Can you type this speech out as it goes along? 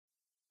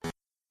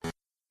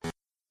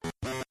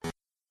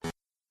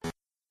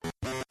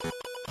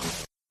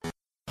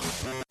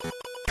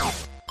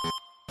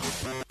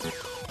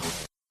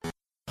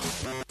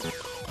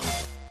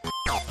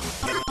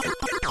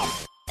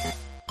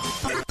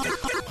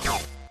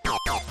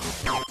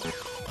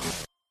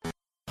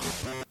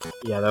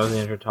Yeah, that was the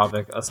intro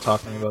topic. Us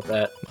talking about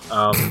that.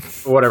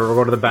 Whatever. We'll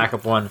go to the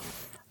backup one.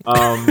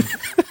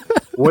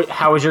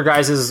 How was your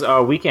guys'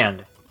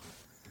 weekend?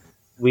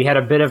 We had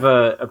a bit of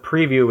a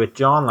preview with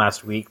John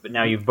last week, but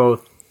now you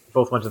both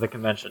went to the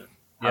convention.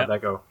 How'd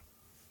that go?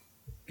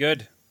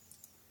 Good.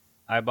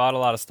 I bought a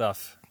lot of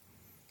stuff.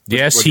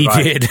 Yes, he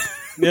did.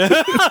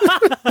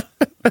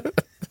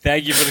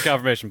 Thank you for the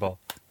confirmation, Paul.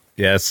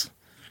 Yes.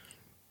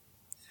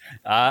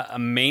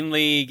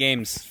 Mainly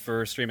games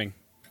for streaming.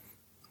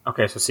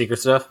 Okay, so secret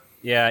stuff?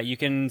 Yeah, you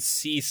can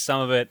see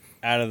some of it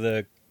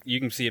you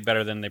can see it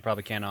better than they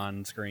probably can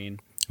on screen.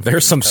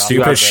 There's some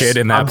stupid shit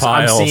in that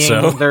pile. I'm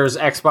seeing there's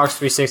Xbox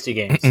 360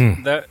 games.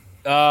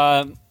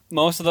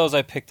 Most of those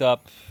I picked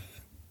up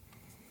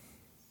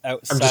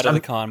outside of the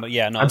con, but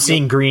yeah, no. I'm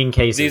seeing green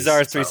cases. These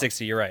are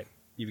 360, you're right.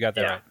 You've got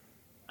that right.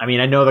 I mean,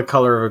 I know the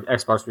color of an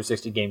Xbox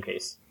 360 game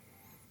case.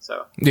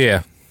 So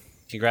yeah.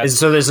 Congrats.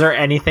 So is there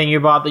anything you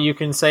bought that you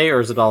can say,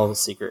 or is it all a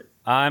secret?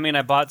 I mean,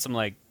 I bought some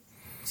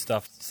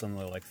stuff, some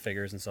little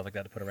figures and stuff like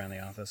that to put around the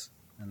office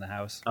and the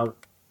house. Oh,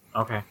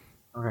 okay.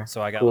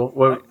 So I got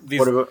cool.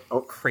 these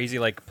crazy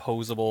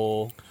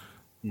posable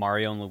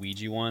Mario and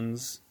Luigi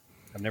ones.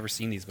 I've never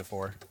seen these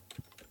before.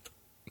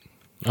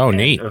 Oh,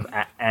 neat.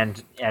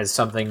 And as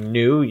something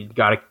new, you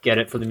got to get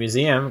it for the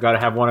museum. Got to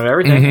have one of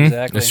everything. Mm-hmm.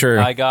 Exactly. That's true.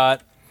 I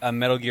got a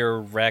Metal Gear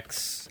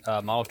Rex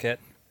model kit.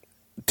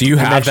 Do you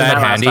have that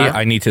handy?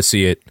 I need to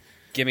see it.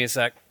 Give me a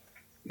sec.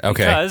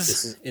 Okay.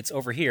 Because it's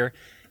over here.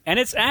 And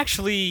it's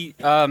actually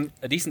a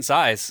decent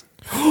size.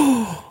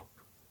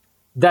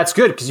 That's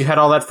good, because you had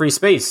all that free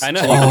space. I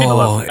know.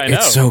 Oh, I know.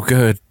 it's so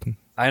good.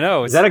 I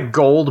know. Is that a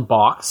gold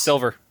box?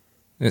 Silver?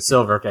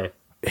 Silver, okay.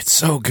 It's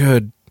so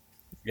good.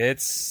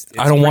 It's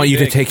I don't want you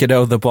big. to take it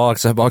out of the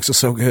box. That box is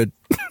so good.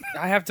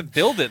 I have to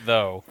build it,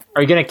 though.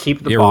 Are you going to keep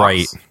the box? You're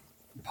right.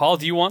 Paul,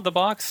 do you want the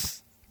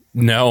box?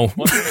 No.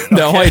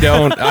 No, I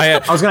don't. I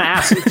was going to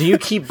ask, do you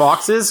keep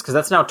boxes? Because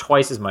that's now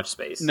twice as much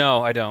space.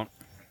 No, I don't.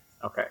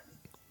 Okay.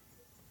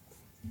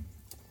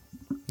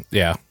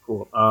 Yeah.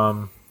 Cool.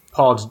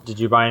 Paul, did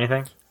you buy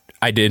anything?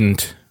 I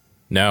didn't.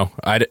 No.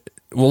 I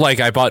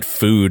bought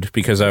food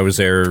because I was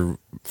there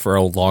for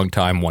a long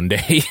time one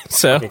day.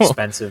 So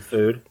expensive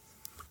food?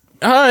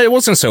 It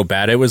wasn't so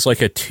bad. It was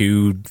like a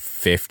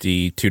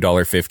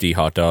 $2.50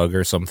 hot dog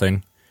or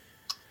something.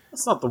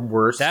 That's not the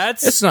worst.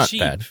 It's not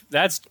cheap. bad.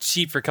 That's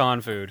cheap for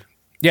con food.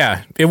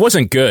 Yeah, it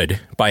wasn't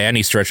good by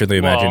any stretch of the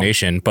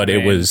imagination, but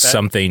it was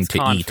something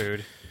to eat.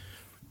 Food.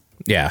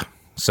 Yeah,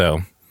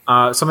 so...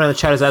 someone in the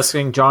chat is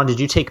asking, John, did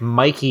you take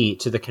Mikey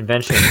to the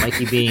convention?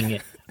 Mikey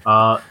being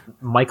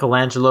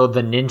Michelangelo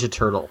the Ninja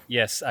Turtle.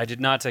 Yes, I did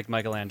not take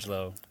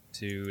Michelangelo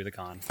to the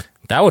con.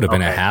 That would have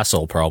been a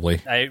hassle, probably.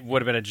 It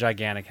would have been a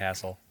gigantic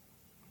hassle.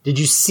 Did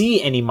you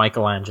see any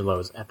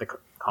Michelangelos at the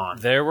con?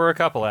 There were a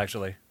couple,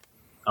 actually.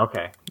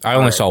 Okay. I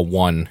only saw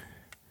one.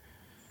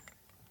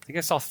 I think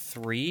I saw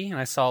 3, and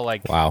I saw,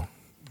 Wow.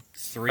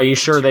 3. Are you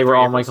sure they were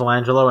all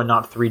Michelangelo and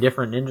not 3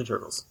 different Ninja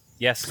Turtles?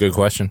 Yes. Good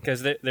question.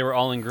 Because they were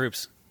all in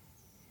groups,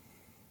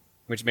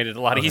 which made it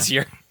a lot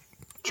easier.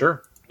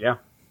 Sure, yeah.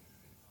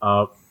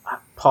 Paul,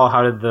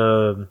 how did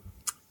the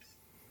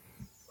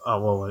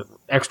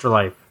Extra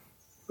Life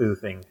boo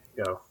thing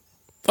go?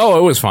 Oh,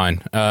 it was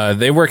fine.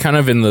 They were kind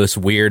of in this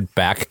weird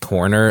back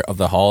corner of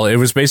the hall. It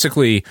was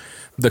basically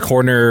the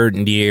corner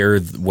near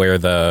where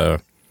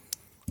the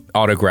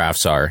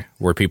autographs are,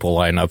 where people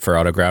line up for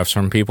autographs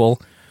from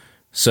people.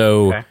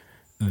 So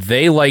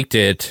they liked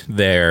it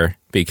there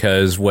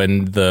because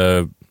when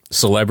the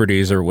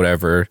celebrities or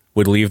whatever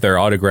would leave their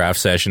autograph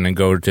session and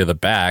go to the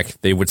back,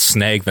 they would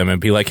snag them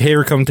and be like, "Hey,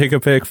 come take a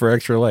pic for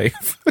Extra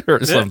Life,"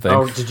 or something.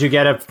 Oh, did you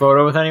get a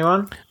photo with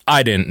anyone?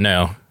 I didn't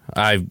know.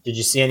 Did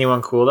you see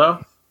anyone cool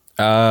though?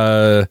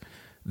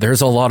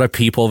 There's a lot of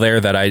people there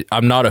that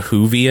I'm not a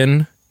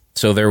Whovian,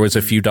 so there was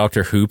a few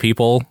Doctor Who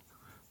people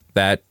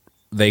that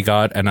they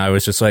got, and I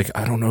was just like,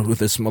 I don't know who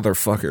this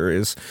motherfucker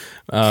is.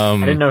 I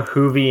didn't know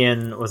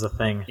Whovian was a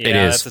thing. Yeah, it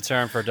is. That's a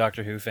term for a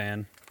Doctor Who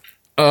fan.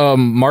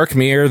 Mark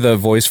Meir, the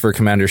voice for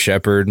Commander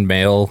Shepard,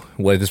 male,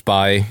 was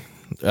by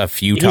a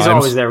few times. He's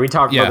always there. We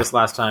talked about this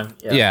last time.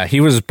 Yeah, he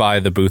was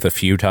by the booth a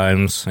few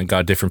times and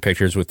got different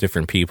pictures with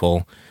different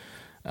people.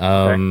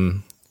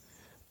 Oh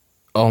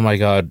my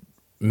god,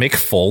 Mick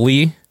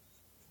Foley.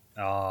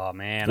 Oh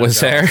man, was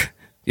there?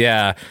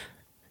 Yeah,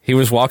 he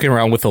was walking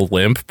around with a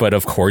limp, but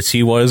of course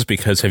he was,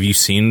 because have you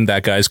seen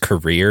that guy's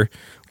career?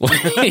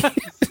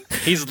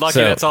 He's lucky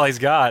that's all he's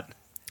got.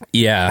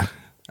 Yeah.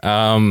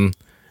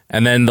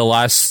 And then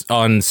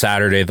on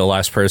Saturday, the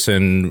last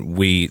person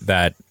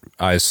that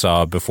I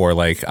saw before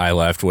I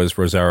left was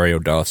Rosario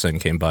Dawson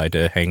came by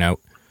to hang out.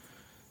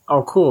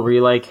 Oh, cool. Were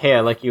you like, hey, I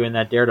like you in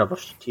that Daredevil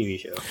TV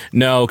show?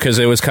 No, because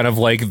it was kind of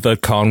like the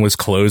con was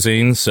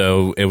closing,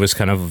 so it was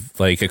kind of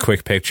like a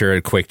quick picture,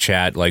 a quick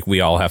chat, like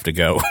we all have to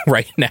go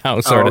right now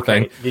sort of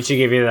thing. Did she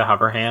give you the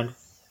hover hand?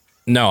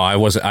 No,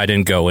 I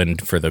didn't go in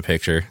for the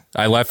picture.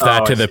 I left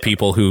that to the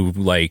people who,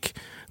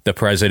 the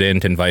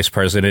president and vice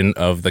president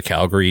of the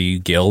Calgary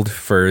Guild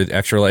for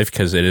Extra Life,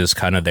 because it is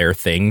kind of their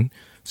thing.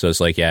 So it's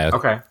like,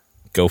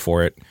 go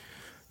for it.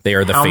 They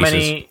are the how faces.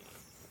 many,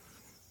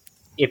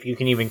 if you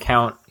can even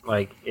count,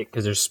 like,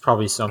 because there's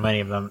probably so many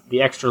of them,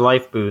 the Extra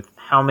Life booth,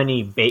 how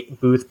many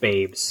booth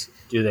babes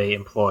do they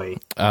employ?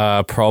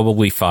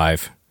 Probably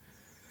 5.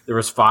 There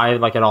was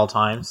 5, like, at all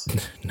times?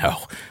 No,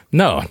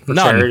 For none.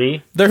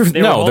 charity? There was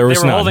They were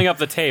none. holding up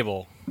the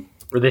table.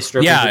 Were they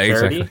stripping Yeah, for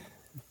charity? exactly.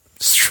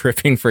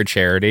 Stripping for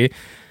charity?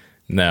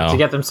 No. To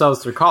get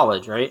themselves through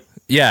college, right?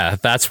 Yeah,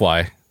 that's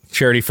why.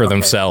 Charity for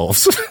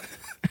themselves.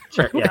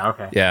 Yeah,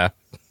 okay. Yeah.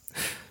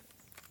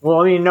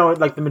 Well, I mean, no,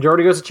 like, the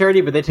majority goes to charity,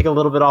 but they take a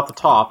little bit off the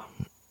top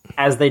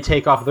as they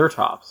take off their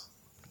tops.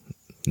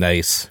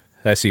 Nice.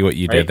 I see what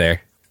you Right? did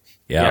there.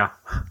 Yep. Yeah.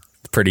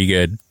 Pretty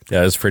good.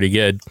 That was pretty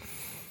good.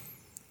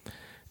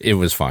 It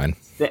was fine.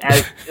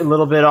 As a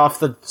little bit off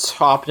the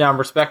top-down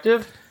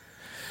perspective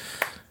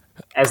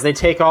as they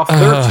take off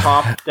their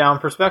top-down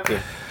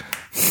perspective.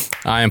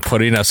 I am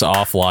putting us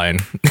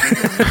offline.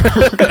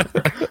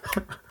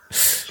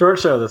 Short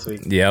show this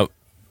week. Yep.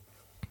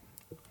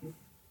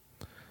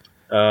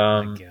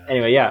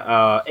 Anyway,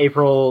 yeah,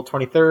 April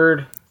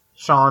 23rd,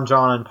 Sean,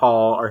 John, and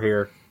Paul are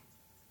here.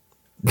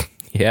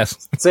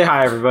 Yes. Say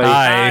hi, everybody.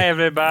 Hi,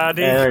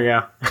 everybody. Yeah, there you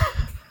go.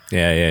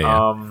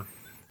 Yeah.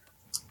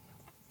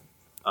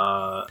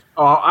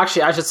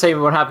 Actually, I should say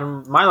what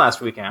happened my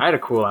last weekend. I had a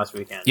cool last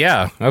weekend.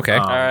 Yeah. Okay.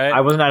 All right.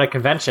 I wasn't at a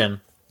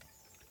convention,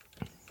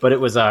 but it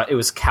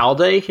was Cal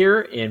Day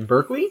here in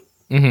Berkeley,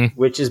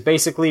 which is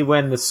basically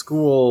when the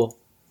school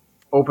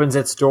opens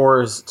its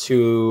doors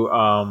to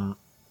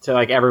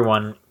like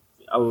everyone,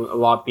 a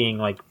lot being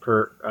like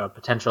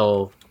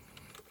potential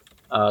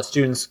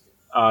students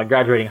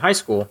graduating high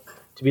school,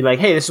 to be like,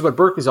 hey, this is what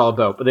Berkeley's all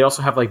about. But they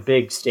also have like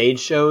big stage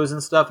shows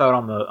and stuff out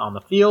on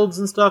the fields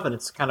and stuff, and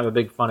it's kind of a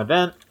big fun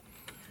event.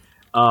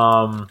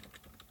 But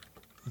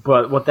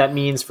what that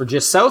means for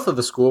just south of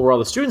the school, where all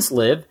the students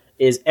live,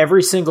 is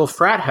every single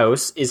frat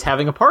house is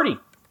having a party.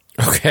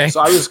 Okay.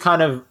 So I was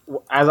kind of,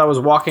 as I was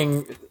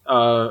walking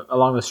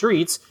along the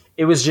streets,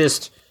 it was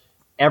just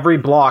every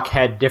block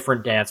had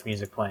different dance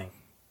music playing.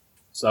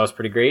 So that was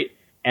pretty great.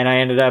 And I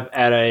ended up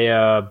at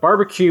a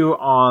barbecue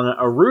on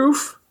a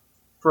roof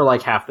for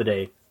like half the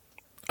day.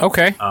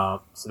 Okay.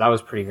 So that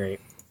was pretty great.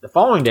 The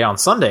following day on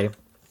Sunday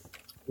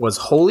was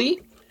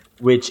Holy,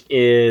 which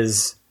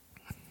is,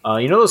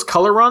 you know those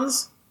color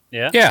runs?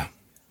 Yeah. Yeah.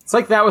 It's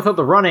like that without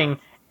the running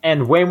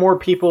and way more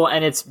people,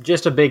 and it's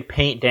just a big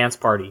paint dance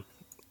party.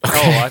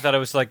 Oh, I thought it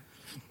was like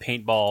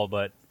paintball,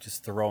 but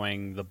just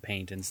throwing the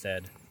paint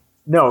instead.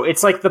 No,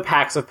 it's like the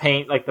packs of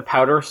paint, like the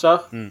powder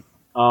stuff. And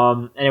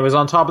it was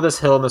on top of this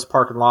hill in this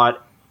parking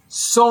lot.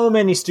 So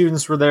many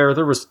students were there.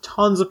 There was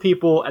tons of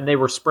people, and they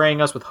were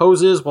spraying us with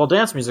hoses while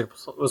dance music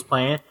was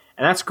playing,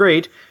 and that's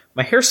great.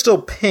 My hair's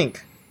still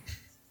pink,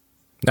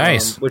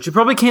 Nice. which you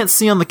probably can't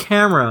see on the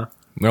camera,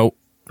 Nope.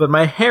 but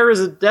my hair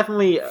is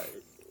definitely,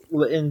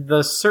 in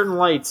the certain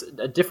lights,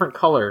 a different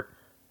color.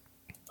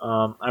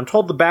 I'm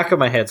told the back of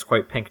my head's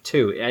quite pink,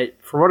 too.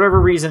 For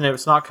whatever reason,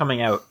 it's not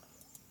coming out.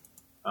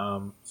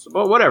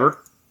 But whatever.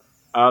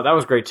 That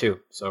was great too.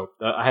 So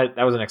that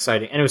was an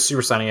exciting, and it was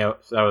super sunny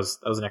out. So that was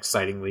an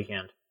exciting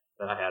weekend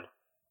that I had.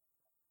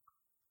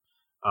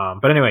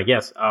 But anyway,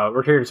 yes,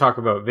 we're here to talk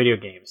about video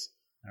games,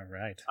 All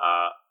right.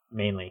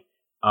 mainly.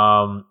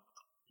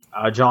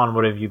 John,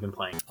 what have you been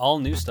playing? All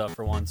new stuff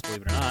for once,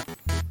 believe it or not.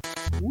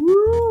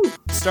 Woo!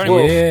 Starting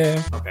with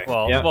Yeah. Okay.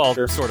 well, Yeah,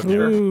 sure. sort of.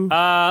 Ooh.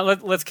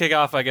 Let's kick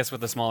off, I guess,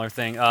 with a smaller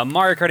thing.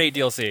 Mario Kart 8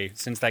 DLC,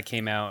 since that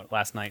came out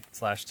last night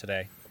 /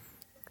 today.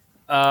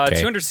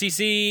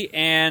 200cc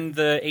and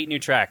the 8 new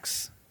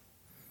tracks.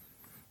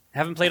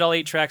 Haven't played all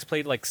 8 tracks,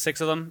 played like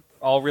 6 of them.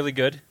 All really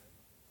good.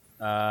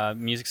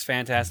 Music's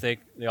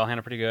fantastic. They all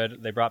handle pretty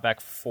good. They brought back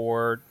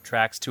 4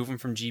 tracks, 2 of them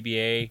from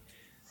GBA,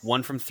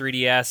 1 from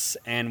 3DS,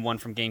 and 1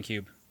 from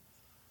GameCube.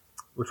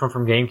 Which one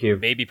from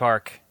GameCube? Baby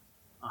Park.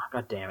 Oh,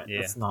 God damn it! Yeah.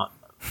 That's not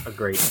a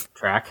great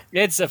track.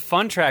 It's a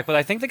fun track, but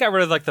I think they got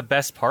rid of like the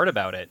best part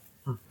about it.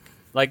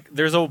 Like,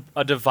 there's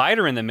a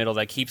divider in the middle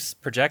that keeps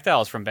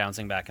projectiles from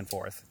bouncing back and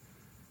forth.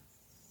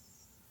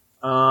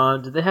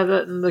 Did they have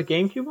that in the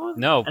GameCube one?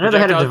 No, I know they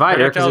had a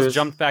divider because projectiles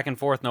jumped back and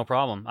forth, no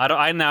problem. I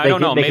don't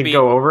know. They Maybe could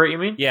go over it. You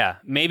mean? yeah,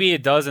 maybe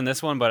it does in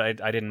this one, but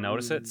I didn't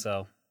notice it.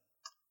 So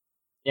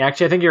Yeah,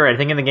 actually, I think you're right. I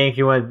think in the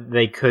GameCube one,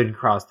 they could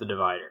cross the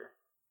divider.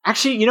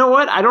 Actually, you know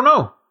what? I don't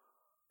know.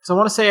 Because I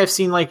want to say I've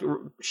seen, like,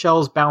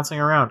 shells bouncing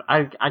around.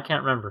 I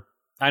can't remember.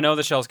 I know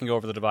the shells can go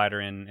over the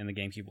divider in the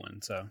GameCube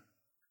one. So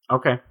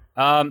Okay.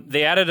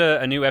 they added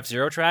a new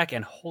F-Zero track,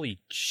 and holy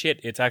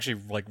shit, it's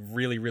actually like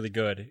really, really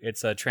good.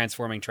 It's a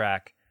transforming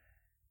track,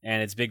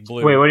 and it's Big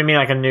Blue. Wait, what do you mean,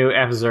 like a new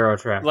F-Zero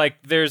track? Like,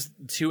 there's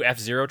 2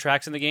 F-Zero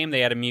tracks in the game.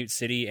 They added Mute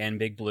City and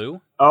Big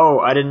Blue. Oh,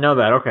 I didn't know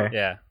that. Okay.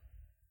 Yeah.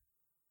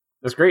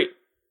 That's great.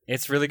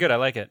 It's really good. I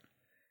like it.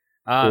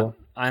 Cool.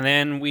 And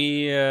then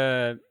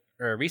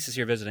Reese is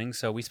here visiting,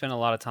 so we spent a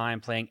lot of time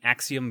playing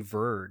Axiom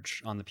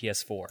Verge on the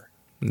PS4.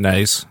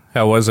 Nice.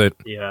 How was it?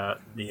 The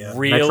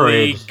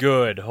Really Metroid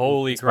good.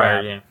 Holy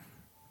inspired crap. game.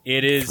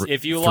 It is,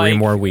 if you 3 like...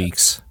 more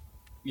weeks.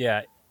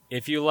 Yeah.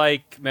 If you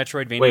like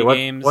Metroidvania Wait,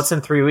 games... what's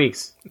in 3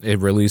 weeks? It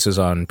releases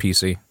on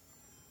PC.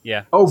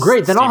 Yeah. Oh,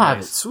 great! Then Steam I'll have it.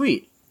 release.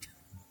 Sweet.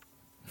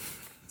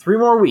 3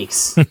 more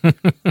weeks.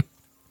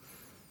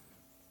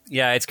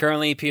 Yeah, it's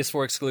currently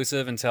PS4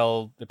 exclusive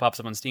until it pops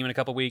up on Steam in a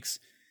couple weeks.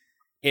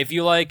 If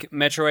you like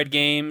Metroid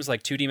games,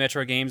 like 2D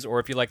Metroid games, or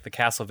if you like the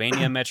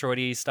Castlevania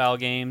Metroid style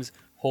games,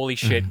 holy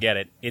shit, get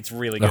it. It's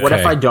really good. What if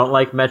Okay. I don't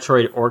like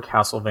Metroid or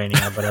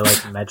Castlevania, but I like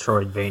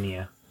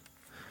Metroidvania?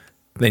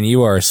 Then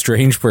you are a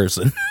strange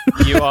person.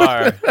 You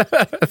are.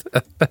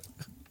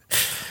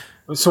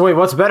 So wait,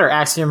 what's better,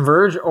 Axiom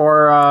Verge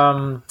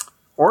or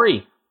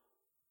Ori?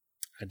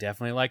 I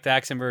definitely like the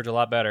Axiom Verge a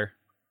lot better.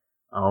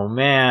 Oh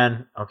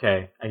man.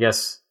 Okay, I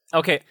guess.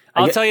 Okay,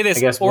 I'll tell you I this.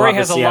 guess we'll Ori have to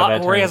has a see how lot.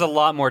 that Ori turns. has a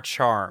lot more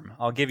charm.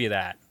 I'll give you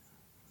that.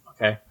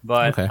 Okay.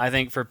 But Okay. I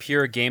think for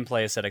pure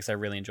gameplay aesthetics, I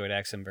really enjoyed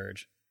Axiom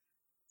Verge.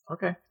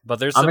 Okay. But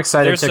there's I'm some,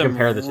 excited there's to some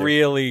compare the two.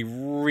 really,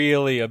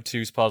 really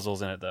obtuse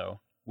puzzles in it, though.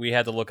 We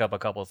had to look up a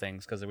couple of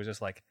things because it was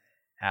just like,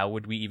 how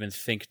would we even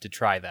think to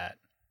try that?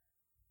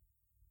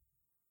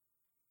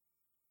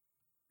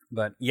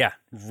 But yeah,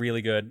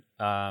 really good.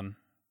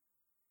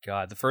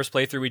 God, the first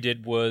playthrough we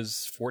did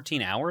was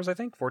 14 hours, I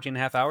think, 14 and a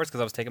half hours, because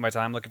I was taking my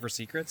time looking for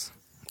secrets.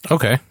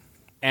 Okay.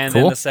 And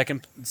Cool. then the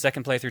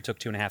second playthrough took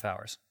 2.5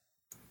 hours.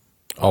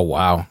 Oh,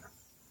 wow.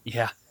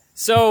 Yeah.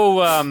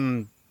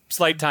 So,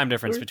 slight time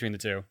difference between the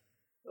two.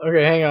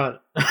 Okay, hang on.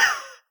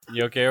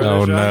 You okay over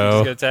Oh, there, Sean? no.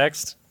 Just get a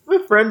text? My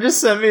friend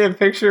just sent me a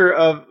picture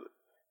of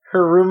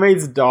her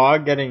roommate's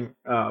dog getting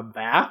a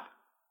bath.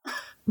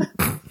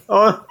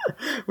 Oh,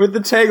 with the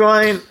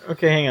tagline.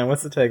 Okay, hang on.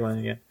 What's the tagline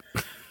again?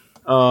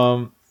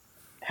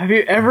 Have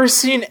you ever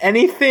seen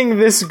anything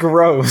this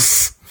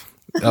gross?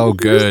 Oh,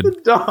 good.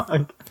 The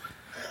dog.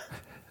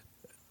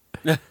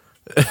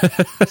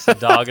 It's a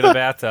dog in a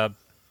bathtub.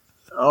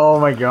 Oh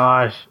my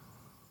gosh.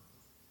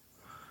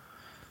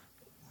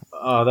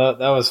 Oh,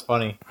 that was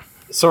funny.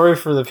 Sorry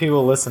for the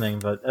people listening,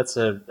 but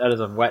that is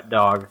a wet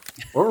dog.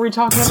 What were we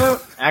talking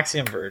about?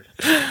 Axiom Verge.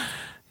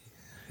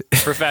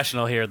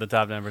 Professional here at the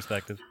Top 10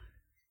 Perspective.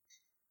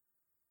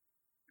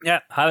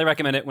 Yeah, highly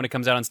recommend it when it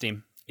comes out on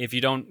Steam. If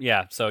you don't,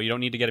 so you don't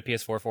need to get a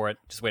PS4 for it.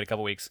 Just wait a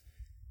couple weeks.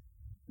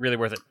 Really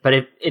worth it. But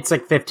it's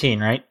like 15,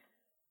 right?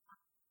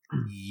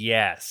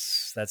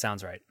 Yes, that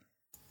sounds right.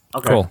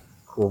 Okay.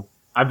 Cool.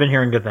 I've been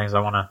hearing good things. I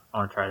wanna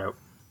try it out.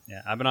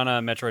 Yeah, I've been on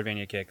a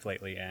Metroidvania kick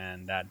lately,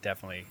 and that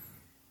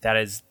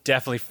is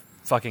definitely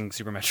fucking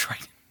Super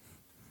Metroid.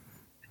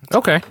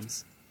 Okay.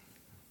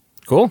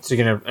 Cool. So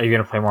are you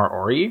gonna play more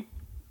Ori?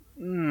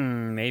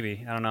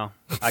 Maybe, I don't know.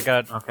 I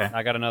got Okay.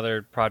 I got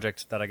another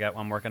project that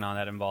I'm working on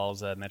that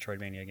involves a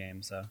Metroidvania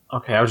game. So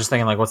Okay, I was just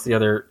thinking like, what's the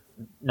other?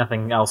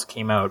 Nothing else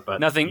came out,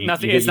 but nothing. you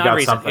It's not got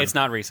recent. something. It's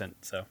not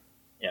recent. So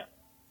Yeah.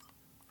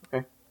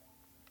 Okay.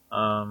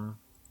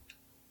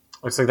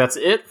 Looks like that's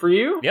it for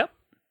you. yep.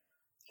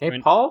 Okay,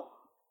 Paul.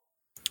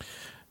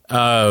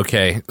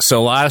 Okay,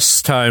 so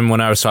last time when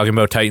I was talking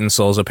about Titan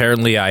Souls,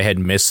 apparently I had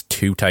missed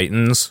 2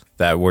 Titans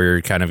that were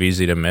kind of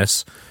easy to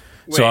miss.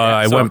 So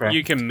I went okay.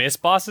 You can miss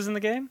bosses in the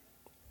game.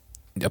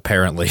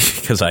 apparently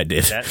because I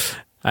did.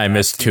 I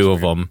missed seems 2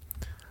 of them.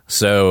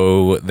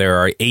 So there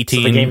are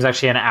 18. So the game's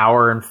actually an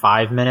hour and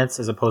 5 minutes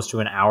as opposed to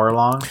an hour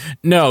long.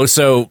 No,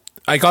 so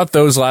I got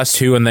those last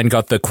 2 and then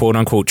got the quote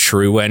unquote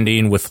true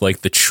ending with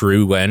like the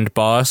true end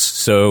boss.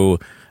 So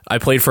I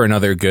played for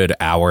another good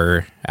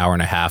hour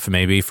and a half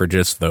maybe for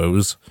just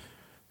those.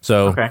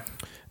 So Okay.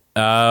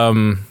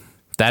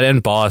 that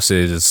end boss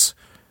is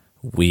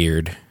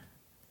weird.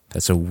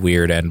 That's a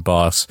weird end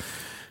boss.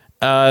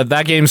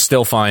 That game's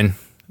still fine.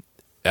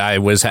 I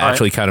was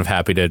actually kind of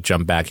happy to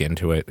jump back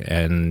into it,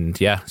 and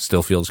yeah,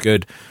 still feels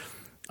good.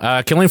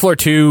 Killing Floor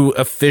 2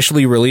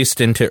 officially released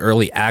into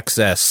early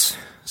access,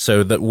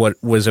 so that what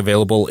was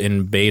available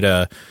in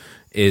beta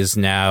is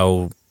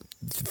now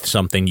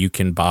something you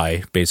can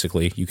buy,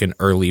 basically. You can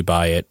early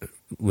buy it,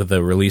 with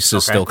the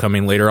releases still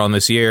coming later on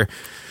this year.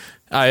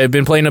 I've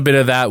been playing a bit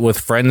of that with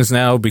friends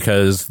now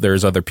because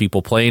there's other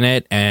people playing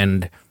it,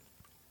 and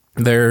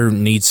there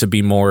needs to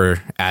be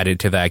more added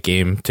to that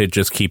game to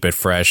just keep it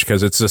fresh,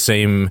 because it's the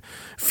same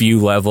few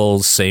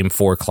levels, same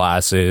 4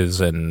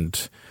 classes,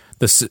 and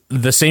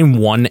the same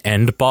one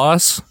end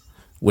boss,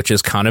 which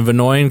is kind of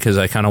annoying because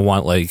I kind of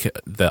want like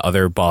the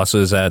other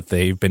bosses that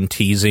they've been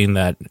teasing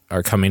that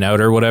are coming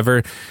out or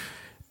whatever.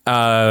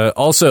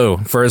 Also,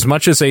 for as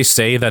much as they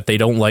say that they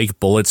don't like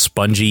bullet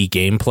spongy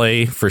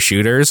gameplay for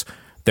shooters,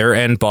 their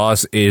end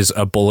boss is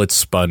a bullet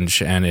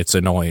sponge, and it's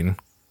annoying.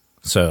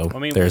 So I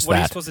mean, there's what are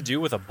you that. supposed to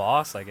do with a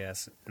boss? I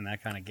guess in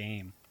that kind of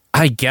game.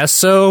 I guess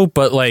so,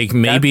 but like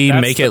maybe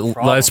that's make the it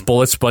problem. less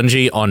bullet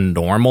spongy on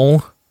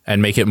normal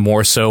and make it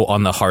more so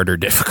on the harder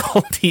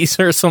difficulties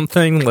or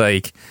something.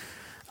 Like,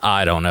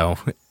 I don't know,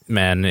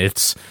 man.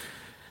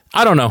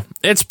 I don't know.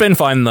 It's been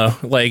fine though.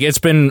 Like, it's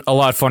been a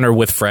lot funner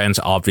with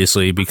friends,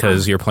 obviously,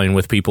 because you're playing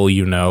with people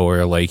you know,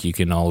 or like you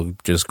can all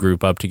just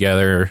group up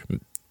together,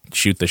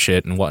 shoot the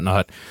shit and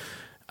whatnot.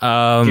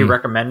 Do you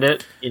recommend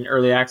it in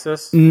early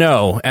access?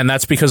 No, and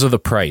that's because of the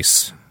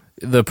price.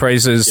 The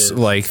price is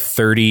like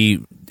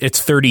 30.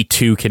 It's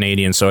 32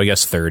 Canadian, so I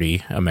guess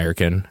 30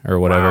 American or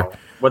whatever. Wow.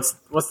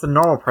 What's the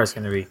normal price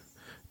going to be?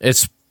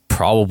 It's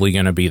probably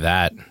going to be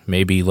that.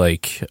 Maybe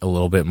like a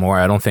little bit more.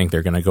 I don't think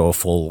they're going to go a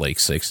full like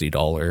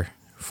 $60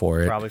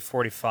 for it. Probably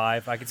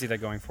 45. I could see that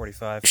going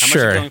 45. How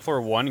Sure. much did Killing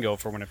Floor 1 go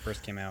for when it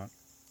first came out?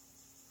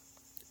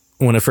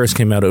 When it first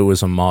came out, it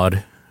was a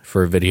mod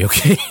for a video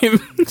game.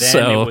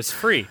 Then it was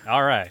free.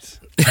 All right.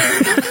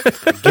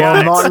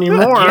 Well, not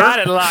anymore. Got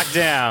it locked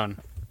down.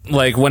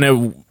 Like when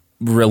it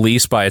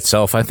released by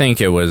itself, I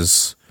think it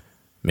was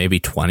maybe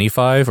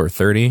 25 or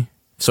 30.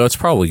 So it's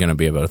probably going to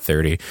be about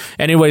 30.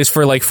 Anyways,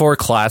 for like 4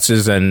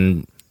 classes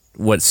and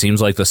what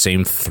seems like the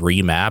same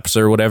 3 maps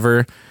or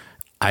whatever,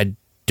 I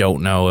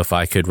don't know if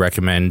I could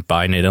recommend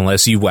buying it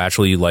unless you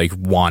actually like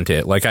want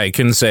it. Like I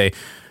can say,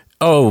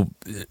 oh,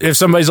 if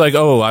somebody's like,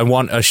 oh, I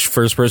want a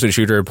first-person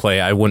shooter to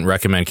play, I wouldn't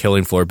recommend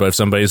Killing Floor. But if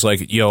somebody's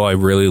like, yo, I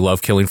really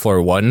love Killing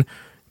Floor 1,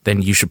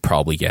 then you should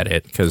probably get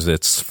it because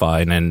it's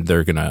fine and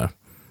they're going to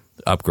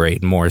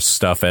upgrade more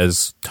stuff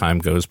as time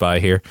goes by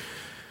here.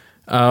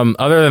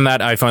 Other than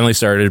that, I finally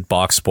started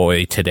Box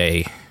Boy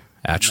today,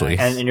 actually.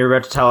 And you're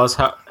about to tell us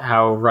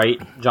how right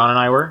John and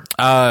I were?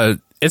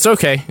 It's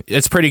okay.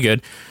 It's pretty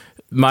good.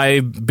 My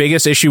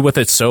biggest issue with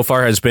it so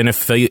far has been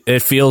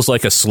it feels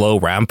like a slow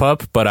ramp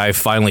up, but I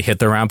finally hit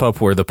the ramp up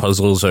where the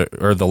puzzles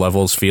or the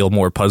levels feel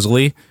more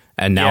puzzly,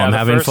 and now I'm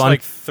having fun.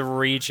 Like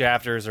 3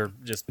 chapters are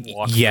just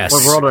walking. Yes.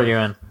 What world are you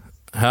in?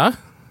 Huh?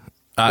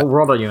 What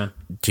world are you in?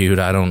 Dude,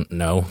 I don't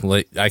know.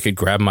 Like, I could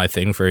grab my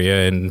thing for you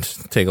and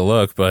take a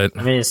look, but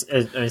I mean,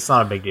 it's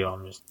not a big deal.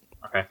 I'm just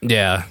okay.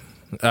 Yeah.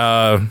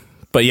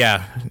 But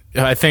yeah,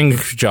 I think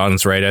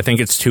John's right. I think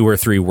it's 2 or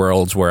 3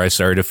 worlds where I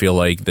started to feel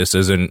like this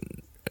is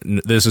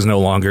no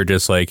longer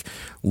just like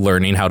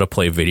learning how to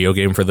play a video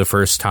game for the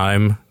first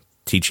time,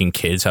 teaching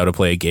kids how to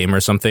play a game or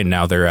something.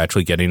 Now they're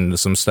actually getting into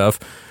some stuff.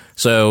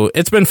 So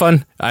it's been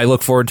fun. I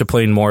look forward to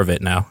playing more of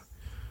it now.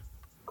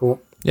 Cool.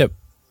 Yep.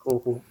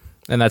 Cool.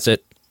 And that's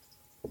it.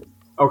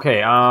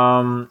 Okay.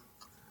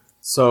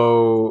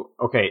 So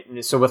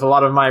with a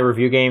lot of my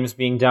review games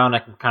being done, I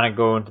can kind of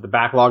go into the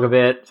backlog a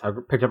bit. So I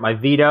picked up my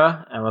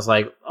Vita and was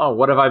like, oh,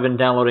 what have I been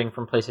downloading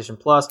from PlayStation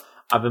Plus?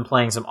 I've been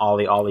playing some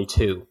Ollie Ollie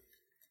 2.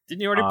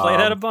 Didn't you already play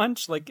that a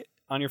bunch, like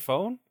on your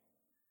phone?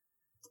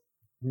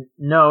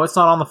 No, it's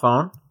not on the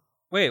phone.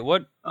 Wait,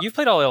 what? You've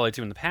played Ollie Ollie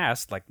 2 in the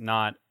past, like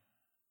not.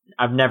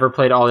 I've never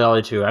played Ollie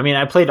Ollie 2. I mean,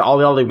 I played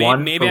Ollie Ollie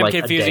 1 maybe for I'm like a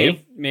confusing.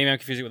 day. Maybe I'm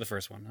confusing it with the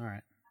first one. All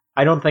right.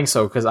 I don't think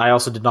so, because I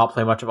also did not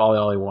play much of Ollie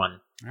Ollie 1.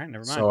 All right,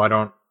 never mind. So I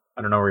don't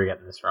know where you're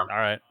getting this from. All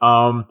right.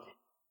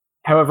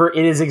 However,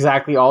 it is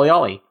exactly Ollie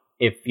Ollie.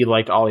 If you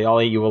liked Ollie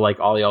Ollie, you will like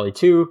Ollie Ollie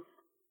 2.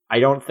 I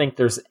don't think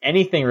there's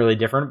anything really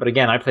different, but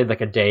again, I played like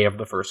a day of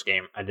the first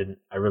game. I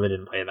really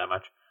didn't play it that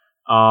much.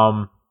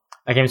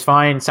 That game's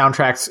fine.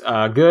 Soundtrack's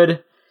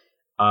good.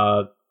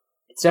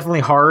 It's definitely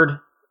hard,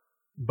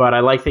 but I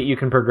like that you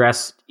can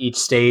progress each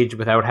stage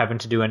without having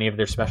to do any of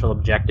their special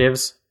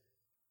objectives.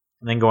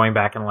 And then going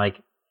back and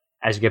like,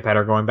 as you get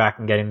better, going back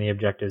and getting the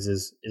objectives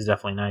is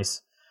definitely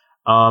nice.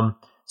 So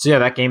yeah,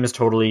 that game is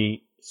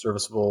totally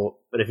serviceable.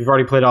 But if you've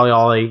already played Ollie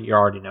Ollie, you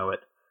already know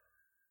it.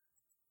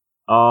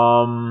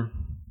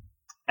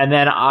 And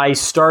then I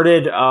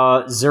started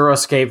Zero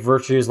Escape: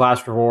 Virtue's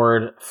Last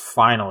Reward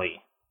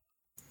finally.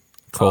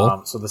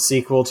 Cool. So the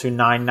sequel to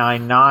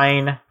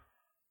 999.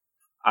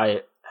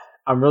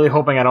 I'm really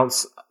hoping I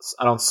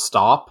don't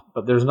stop,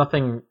 but there's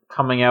nothing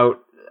coming out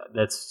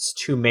that's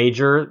too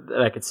major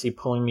that I could see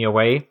pulling me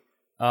away.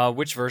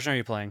 Which version are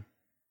you playing?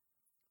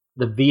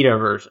 The Vita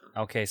version.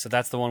 Okay, so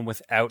that's the one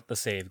without the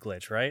save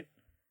glitch, right?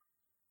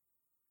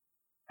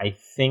 I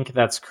think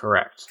that's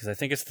correct. Because I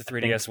think it's the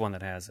 3DS one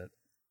that has it.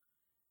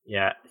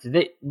 Yeah,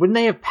 wouldn't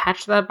they have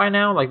patched that by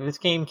now? Like this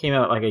game came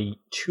out like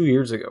 2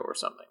 years ago or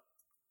something.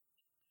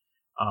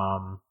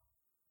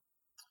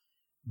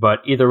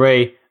 But either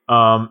way,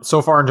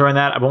 so far enjoying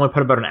that. I've only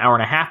put about an hour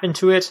and a half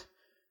into it.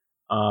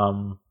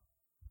 But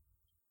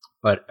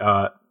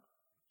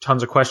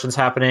tons of questions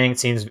happening. It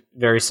seems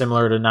very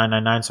similar to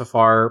 999 so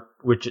far,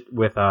 with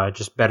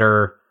just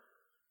better.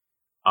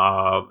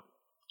 I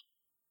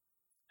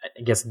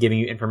guess giving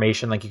you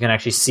information, like you can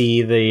actually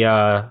see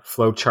the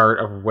flow chart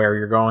of where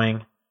you're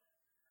going.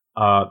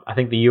 I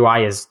think the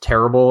UI is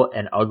terrible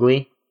and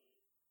ugly,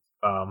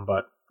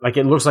 but like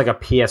it looks like a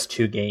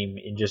PS2 game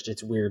in just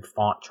its weird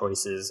font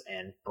choices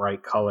and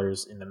bright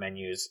colors in the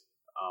menus.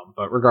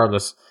 But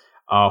regardless,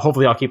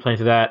 hopefully I'll keep playing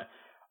through that,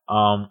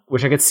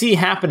 which I could see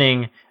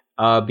happening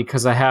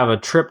because I have a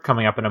trip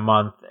coming up in a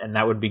month, and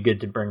that would be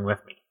good to bring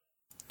with me.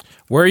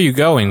 Where are you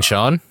going,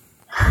 Sean?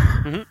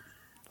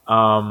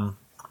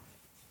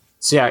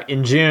 So yeah,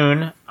 in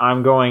June,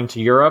 I'm going to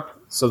Europe,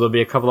 so there'll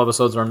be a couple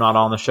episodes where I'm not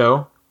on the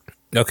show.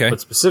 Okay.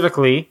 But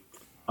specifically,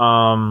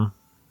 my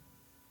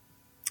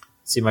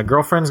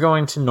girlfriend's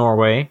going to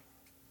Norway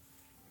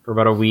for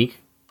about a week.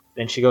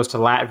 Then she goes to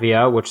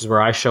Latvia, which is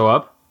where I show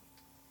up.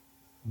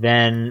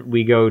 Then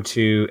we go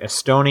to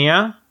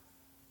Estonia,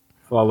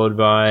 followed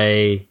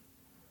by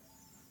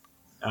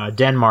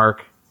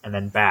Denmark, and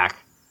then back.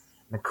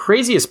 And the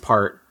craziest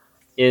part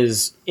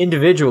is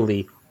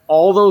individually,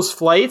 all those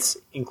flights,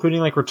 including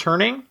like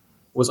returning,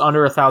 was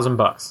under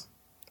 $1,000.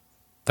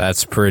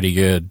 That's pretty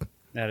good.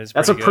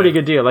 That's a pretty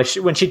good deal. Like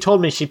when she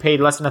told me she paid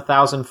less than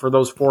 $1,000 for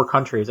those 4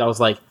 countries, I was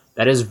like,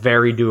 that is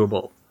very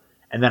doable.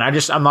 And then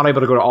I'm not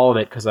able to go to all of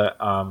it because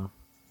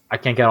I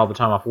can't get all the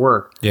time off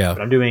work. Yeah.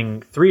 But I'm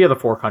doing 3 of the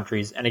 4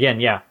 countries, and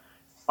again,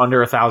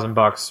 under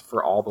 $1,000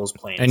 for all those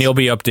planes. And you'll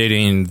be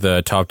updating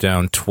the Top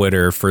Down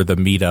Twitter for the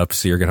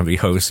meetups you're going to be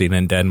hosting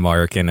in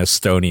Denmark and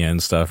Estonia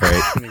and stuff,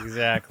 right?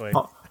 Exactly.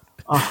 All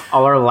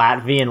our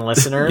Latvian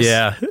listeners.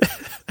 Yeah.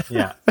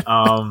 Yeah.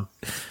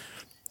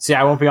 So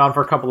I won't be on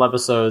for a couple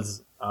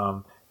episodes.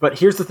 But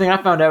here's the thing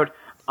I found out.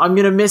 I'm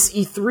going to miss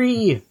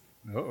E3.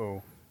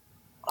 Uh-oh.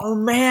 Oh,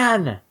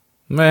 man.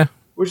 Meh.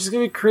 Which is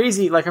going to be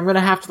crazy. Like, I'm going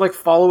to have to, like,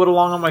 follow it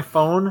along on my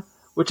phone,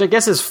 which I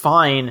guess is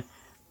fine.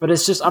 But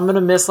it's just, I'm going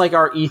to miss, like,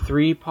 our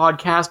E3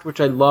 podcast,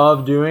 which I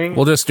love doing.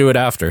 We'll just do it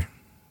after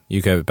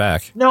you get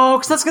back. No,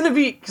 because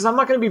I'm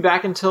not going to be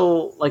back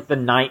until, like, the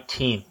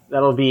 19th.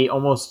 That'll be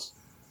almost,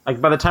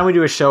 like, by the time we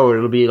do a show,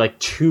 it'll be, like,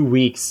 2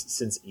 weeks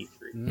since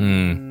E3.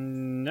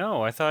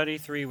 No, I thought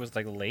E3 was,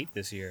 like, late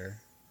this year.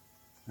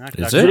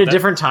 Is Is it a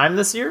different time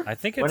this year? I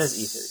think it's... When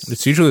is E3?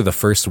 It's usually the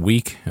first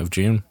week of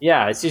June.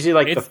 Yeah, it's usually,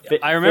 like, the 5th.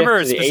 I remember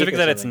or the 8th specifically or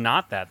that it's something.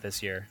 not that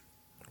this year.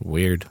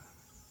 Weird.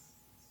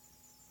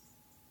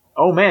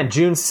 Oh, man,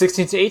 June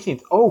 16th to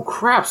 18th. Oh,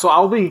 crap. So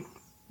I'll be...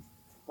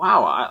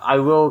 Wow, I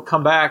will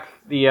come back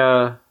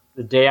the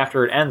day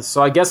after it ends.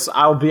 So I guess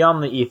I'll be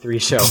on the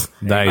E3 show.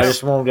 Nice. I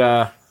just won't...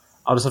 I'll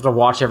just have to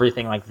watch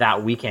everything, like,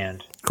 that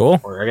weekend.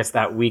 Cool. Or I guess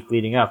that week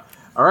leading up.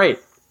 All right.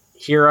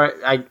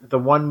 Here, the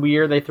 1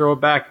 year they throw it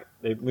back,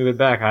 they move it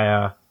back,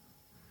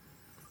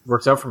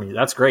 works out for me.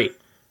 That's great.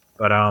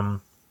 But,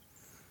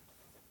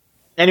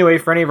 anyway,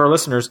 for any of our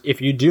listeners,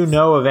 if you do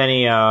know of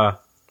any,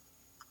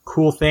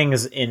 cool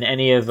things in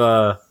any of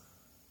I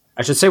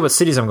should say what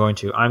cities I'm going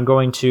to. I'm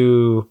going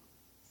to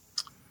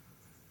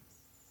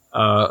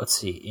let's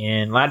see.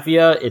 In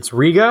Latvia, it's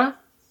Riga.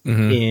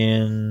 Mm-hmm.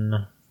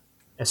 In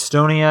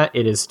Estonia,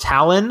 it is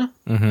Tallinn.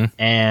 Mm-hmm.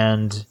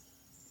 And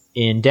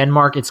in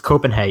Denmark, it's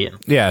Copenhagen.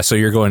 Yeah, so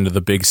you're going to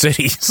the big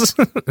cities.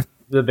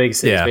 The big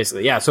cities, Yeah.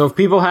 basically. Yeah, so if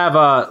people have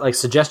like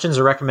suggestions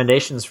or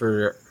recommendations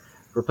for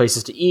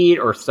places to eat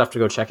or stuff to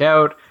go check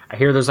out, I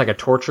hear there's like a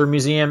torture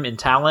museum in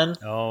Tallinn.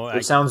 Oh,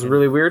 which sounds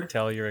really weird.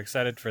 Tell you're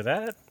excited for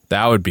that.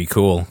 That would be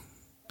cool.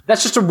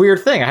 That's just a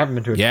weird thing. I haven't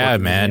been to a Yeah,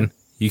 torture man. museum.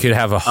 You could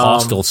have a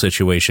hostel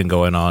situation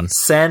going on.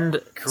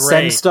 Send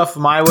Great. stuff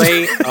my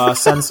way.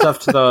 Send stuff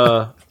to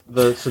the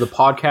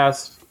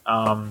podcast.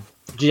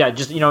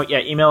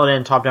 Email it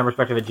in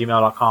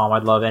topdownperspective@gmail.com.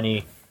 I'd love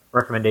any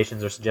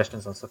recommendations or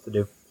suggestions on stuff to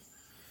do.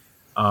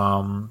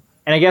 And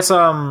I guess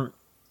you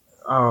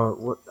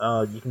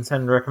can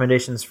send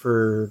recommendations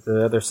for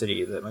the other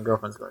city that my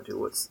girlfriend's going to.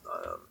 What's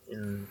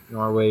in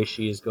Norway?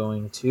 She is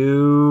going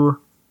to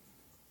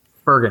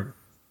Bergen.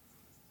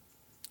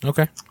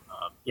 Okay.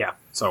 Yeah.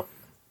 So,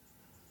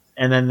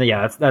 and then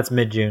that's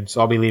mid-June. So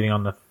I'll be leaving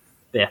on the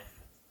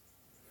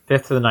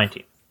 5th to the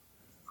 19th.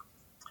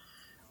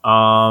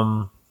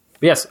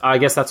 Yes, I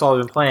guess that's all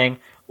I've been playing.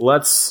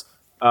 Let's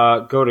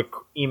go to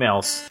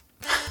emails.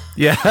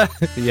 Yeah.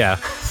 Yeah.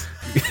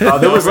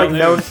 There was like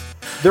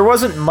there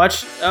wasn't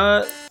much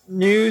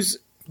news.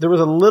 There was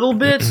a little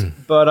bit,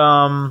 but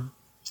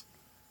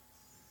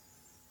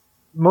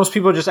most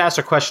people just asked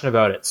a question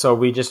about it, so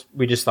we just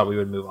thought we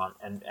would move on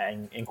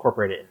and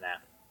incorporate it in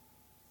that.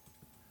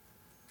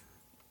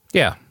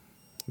 Yeah.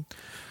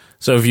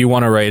 So if you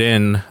want to write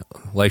in,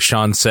 like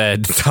Sean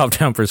said,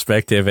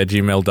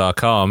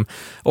 topdownperspective@gmail.com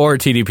or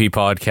TDP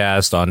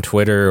Podcast on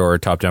Twitter or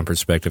Top Down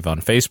Perspective on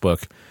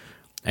Facebook.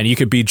 And you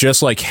could be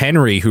just like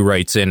Henry, who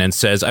writes in and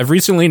says, I've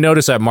recently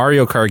noticed that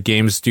Mario Kart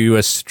games do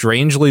a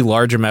strangely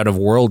large amount of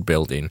world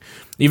building,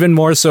 even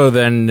more so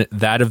than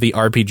that of the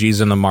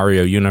RPGs in the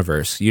Mario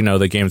universe. You know,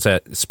 the games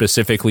that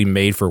specifically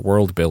made for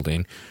world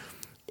building.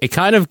 It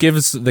kind of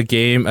gives the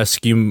game a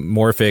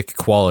skeuomorphic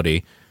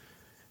quality.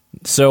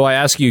 So I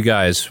ask you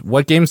guys,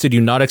 what games did you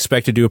not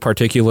expect to do a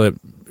particular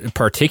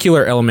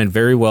element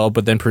very well,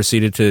 but then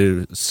proceeded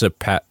to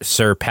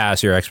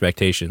surpass your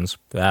expectations?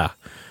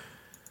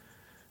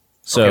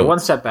 So, okay, one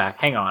step back.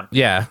 Hang on.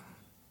 Yeah.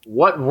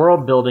 What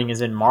world building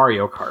is in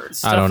Mario Kart?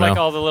 Stuff I don't like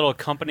know. all the little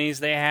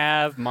companies they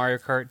have, Mario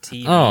Kart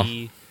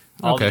TV,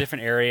 all okay. the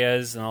different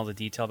areas and all the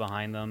detail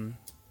behind them.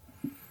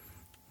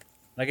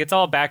 Like, it's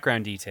all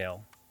background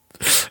detail.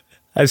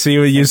 I see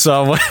what you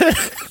saw what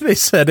they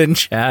said in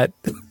chat.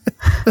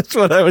 That's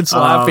what I was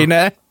laughing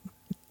at.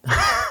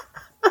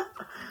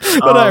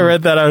 When I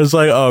read that, I was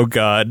like, oh,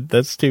 God,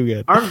 that's too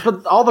good.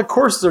 But all the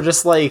courses are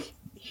just like,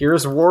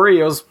 here's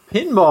Wario's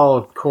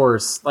pinball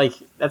course. Like,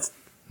 that's...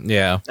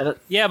 Yeah.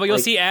 Yeah, but you'll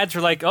Like- see ads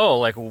for like, oh,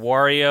 like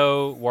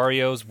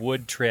Wario's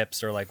wood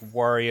trips or like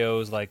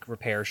Wario's like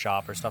repair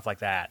shop or stuff like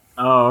that.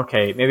 Oh,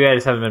 okay. Maybe I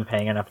just haven't been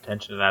paying enough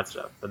attention to that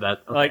stuff. But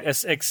that... Okay. Like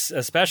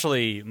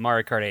especially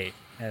Mario Kart 8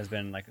 has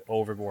been like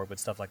overboard with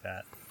stuff like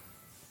that.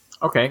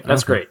 Okay,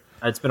 that's Okay. great.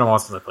 It's been a while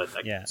since I played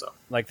that Yeah, game, so...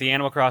 like the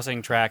Animal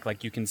Crossing track,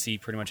 like you can see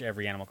pretty much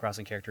every Animal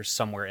Crossing character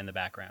somewhere in the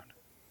background.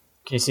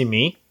 Can you see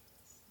me?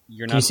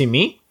 You're Can you see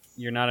me?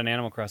 You're not an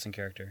Animal Crossing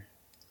character.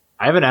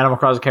 I have an Animal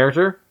Crossing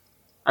character.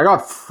 I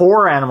got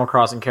 4 Animal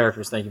Crossing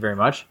characters. Thank you very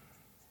much.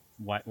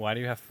 Why do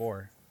you have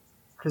 4?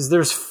 Because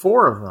there's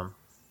 4 of them.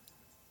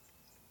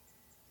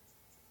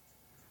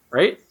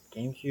 Right?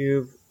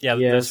 GameCube. Yeah,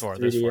 there's 4.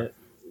 There's 4.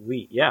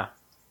 Wii. Yeah.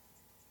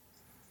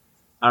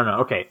 I don't know.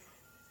 Okay.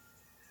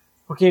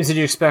 What games did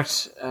you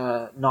expect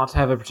not to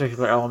have a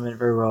particular element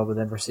very well, but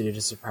then proceeded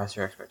to surpass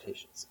your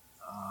expectations?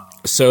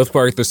 South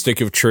Park: The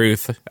Stick of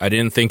Truth. I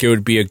didn't think it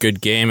would be a good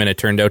game, and it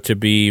turned out to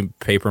be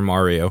Paper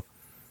Mario.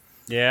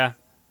 Yeah.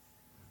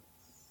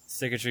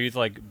 Stick of Truth,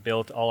 like,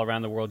 built all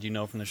around the world you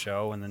know from the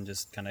show, and then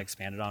just kind of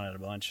expanded on it a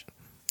bunch.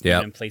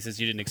 Yeah. In places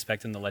you didn't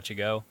expect them to let you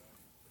go.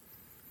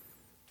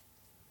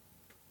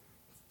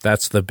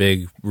 That's the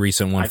big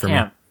recent one for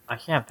me. I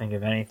can't think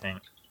of anything.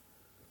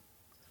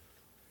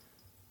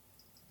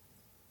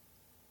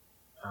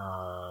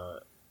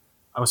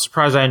 I was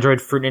surprised I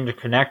enjoyed Fruit Ninja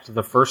Connect,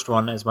 the first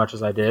one, as much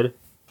as I did.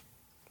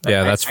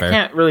 Yeah, that's fair. I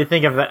can't really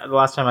think of the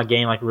last time a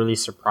game like really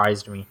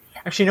surprised me.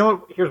 Actually, you know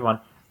what? Here's one.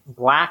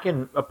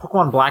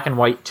 Pokemon Black and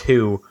White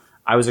 2,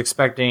 I was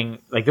expecting...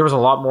 Like, there was a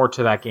lot more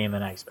to that game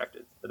than I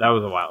expected. But that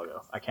was a while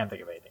ago. I can't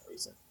think of anything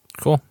recent.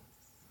 Cool.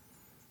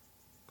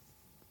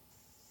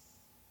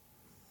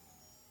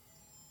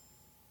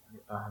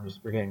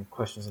 We're getting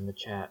questions in the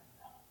chat.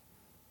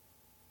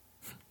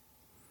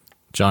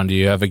 John, do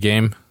you have a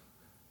game?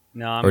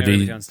 No, I'm going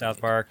to go on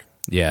South Park.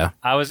 Yeah.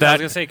 I was going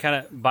to say, kind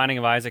of, Binding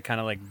of Isaac kind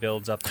of, like,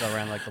 builds up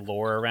around, like, the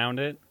lore around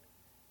it,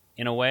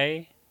 in a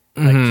way.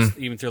 Like, just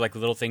even through, like,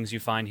 little things you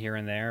find here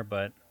and there,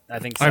 but I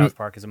think South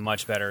Park is a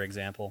much better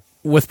example.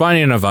 With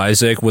Binding of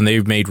Isaac, when they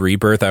made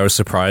Rebirth, I was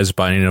surprised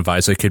Binding of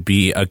Isaac could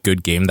be a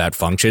good game that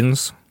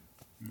functions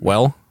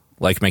well,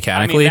 like,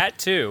 mechanically. I mean, that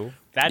too.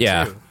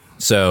 Too.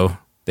 So,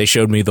 they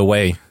showed me the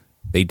way.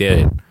 They did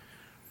it.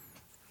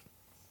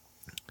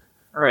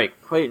 All right,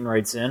 Clayton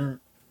writes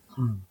in...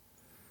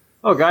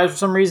 Oh, guys, for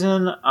some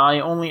reason,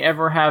 I only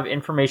ever have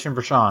information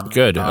for Sean.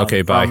 Good.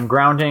 Okay, bye. From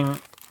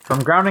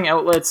grounding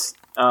outlets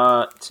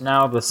to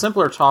now the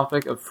simpler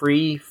topic of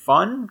free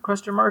fun,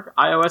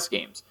 iOS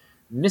games.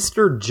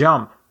 Mr.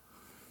 Jump.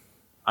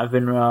 I've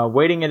been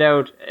waiting it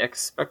out,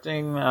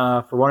 expecting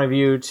for one of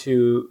you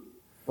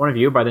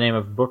by the name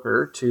of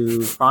Booker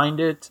to find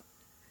it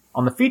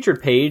on the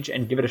featured page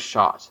and give it a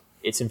shot.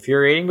 It's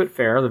infuriating but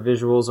fair. The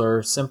visuals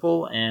are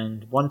simple,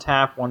 and one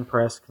tap, one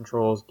press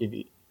controls give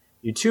you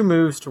 2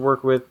 moves to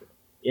work with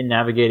in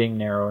navigating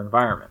narrow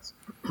environments.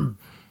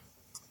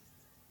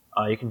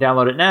 You can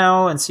download it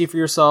now and see for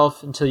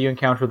yourself until you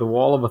encounter the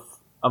wall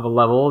of a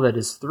level that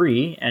is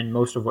 3, and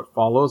most of what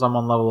follows. I'm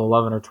on level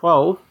 11 or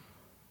 12,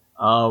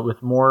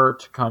 with more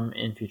to come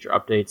in future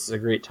updates. It's a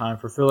great time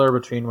for filler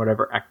between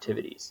whatever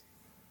activities.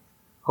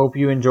 Hope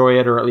you enjoy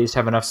it, or at least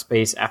have enough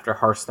space after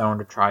Hearthstone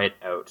to try it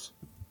out.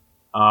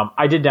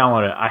 I did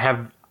download it.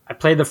 I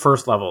played the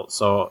first level,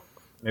 so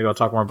maybe I'll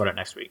talk more about it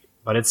next week.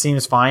 But it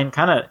seems fine.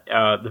 Kind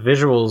of, the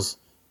visuals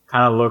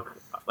kind of look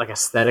like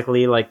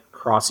aesthetically like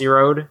Crossy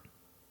Road.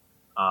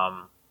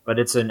 But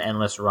it's an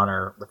endless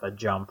runner with a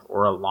jump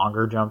or a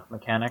longer jump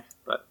mechanic.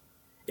 But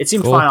it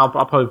seems fine. I'll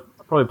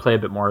probably play a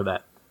bit more of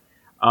that.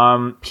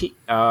 He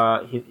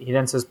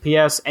then says,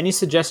 P.S. Any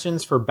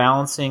suggestions for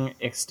balancing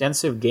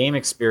extensive game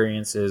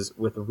experiences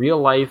with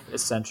real-life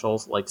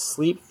essentials like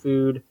sleep,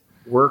 food,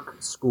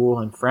 work, school,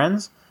 and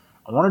friends?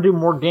 I want to do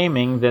more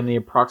gaming than the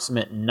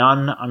approximate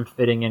none I'm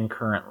fitting in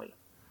currently.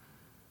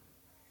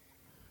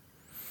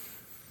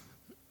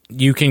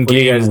 You can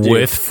game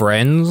with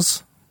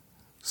friends,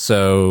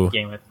 so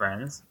game with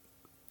friends.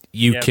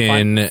 You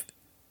can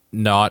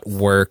not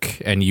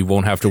work, and you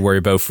won't have to worry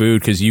about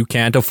food because you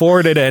can't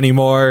afford it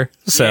anymore.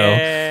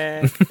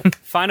 So,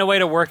 find a way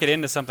to work it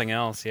into something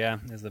else. Yeah,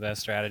 is the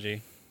best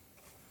strategy.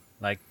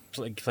 Like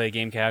play a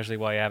game casually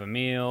while you have a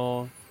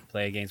meal.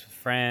 Play games with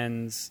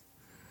friends.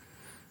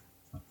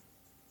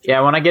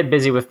 Yeah, when I get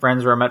busy with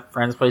friends or I'm at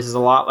friends' places a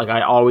lot, like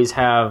I always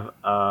have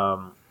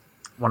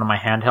one of my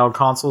handheld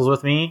consoles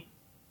with me.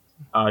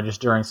 Just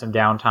during some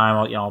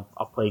downtime,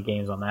 I'll play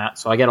games on that.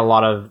 So I get a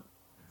lot of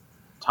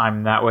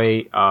time that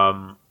way.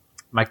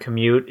 My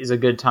commute is a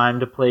good time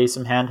to play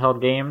some handheld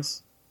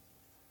games.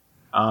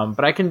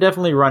 But I can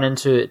definitely run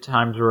into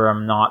times where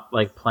I'm not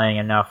like playing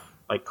enough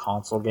like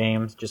console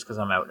games just because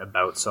I'm out and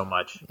about so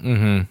much.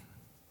 Mm-hmm.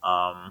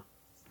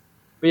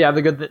 But yeah,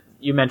 the good that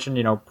you mentioned,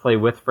 play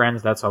with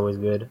friends. That's always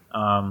good.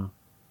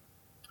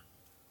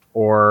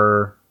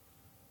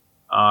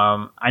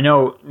 I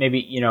know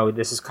maybe,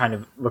 this is kind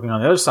of looking on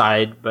the other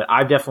side, but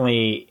I've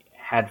definitely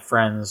had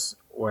friends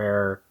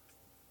where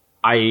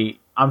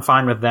I'm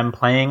fine with them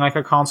playing like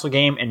a console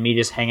game and me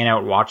just hanging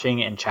out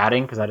watching and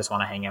chatting because I just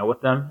want to hang out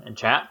with them and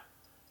chat.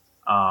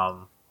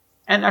 And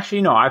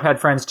actually, I've had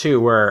friends too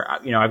where,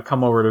 I've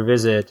come over to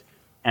visit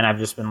and I've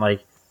just been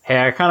like, hey,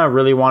 I kind of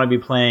really want to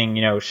be playing,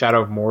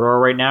 Shadow of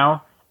Mordor right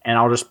now, and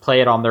I'll just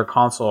play it on their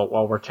console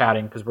while we're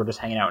chatting because we're just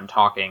hanging out and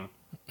talking,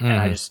 and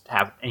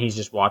and he's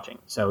just watching.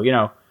 So,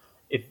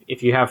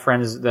 if you have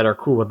friends that are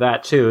cool with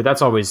that too,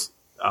 that's always,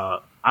 I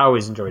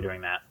always enjoy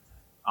doing that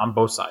on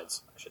both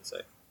sides, I should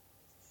say.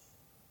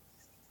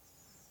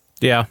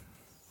 Yeah,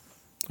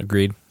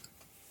 agreed.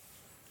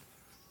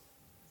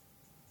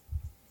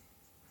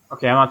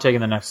 Okay, I'm not taking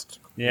the next.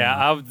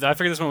 Yeah, I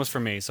figured this one was for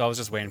me, so I was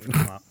just waiting for it to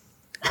come up.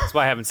 That's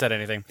why I haven't said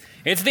anything.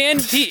 It's the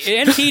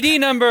NPD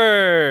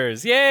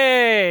numbers!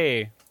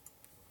 Yay!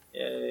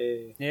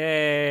 Yay.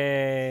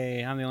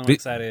 Yay! I'm the only one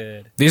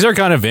excited. These are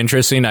kind of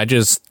interesting. I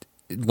just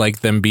like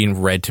them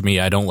being read to me.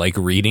 I don't like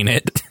reading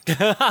it.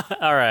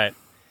 All right.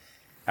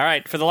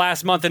 For the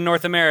last month in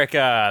North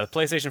America, the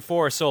PlayStation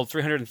 4 sold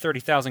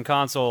 330,000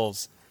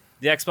 consoles.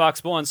 The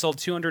Xbox One sold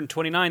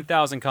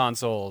 229,000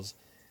 consoles.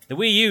 The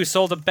Wii U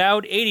sold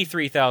about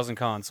 83,000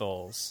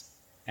 consoles.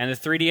 And the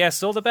 3DS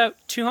sold about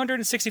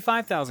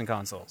 265,000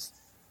 consoles.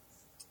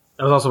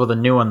 That was also with a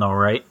new one, though,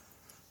 right?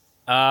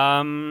 So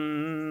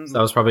that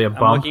was probably a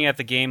bump. I'm looking at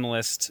the game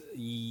list.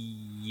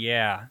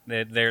 Yeah,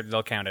 they're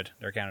counted.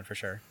 They're counted for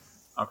sure.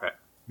 Okay.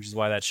 Which is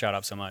why that shot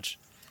up so much.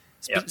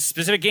 Yep.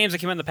 Specific games that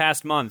came out in the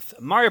past month.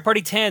 Mario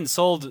Party 10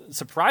 sold,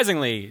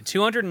 surprisingly,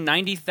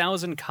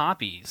 290,000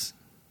 copies.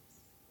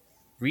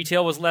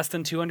 Retail was less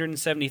than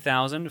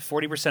 270,000.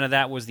 40% of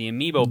that was the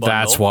Amiibo bundle.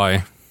 That's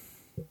why.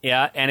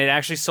 Yeah, and it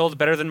actually sold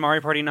better than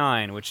Mario Party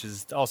 9, which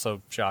is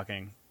also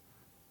shocking.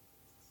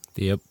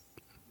 Yep.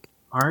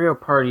 Mario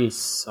Party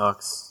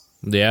sucks.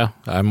 Yeah,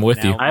 I'm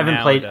with you. I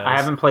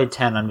haven't played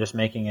 10. I'm just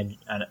making an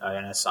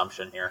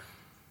assumption here.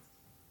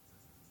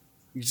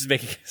 You're just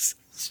making.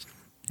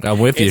 I'm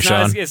with you,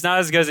 Sean. It's not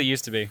as good as it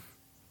used to be.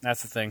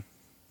 That's the thing.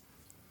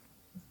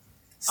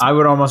 I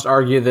would almost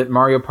argue that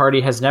Mario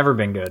Party has never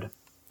been good.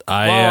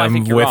 I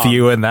am with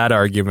you in that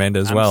argument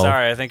as well. I'm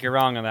sorry, I think you're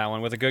wrong on that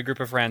one. With a good group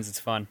of friends, it's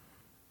fun.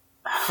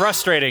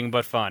 Frustrating,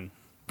 but fun.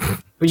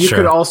 But you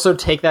could also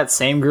take that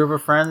same group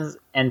of friends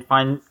and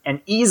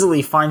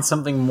easily find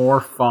something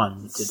more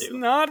fun to do.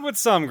 Not with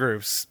some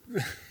groups.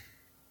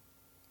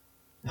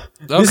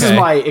 This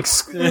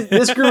is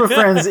this group of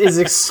friends is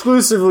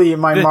exclusively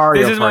my Mario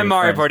Party. This is my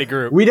Mario friends. Party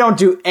group. We don't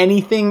do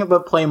anything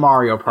but play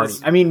Mario Party.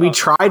 I mean, we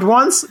tried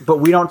once, but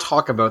we don't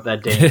talk about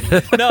that day.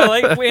 No,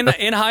 like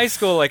in high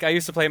school, like I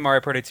used to play Mario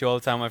Party 2 all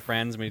the time with my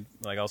friends. We'd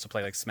like also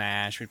play like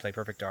Smash. We'd play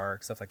Perfect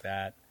Dark, stuff like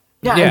that.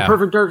 Yeah, and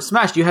Perfect Dark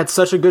Smash, you had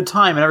such a good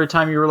time, and every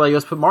time you were like,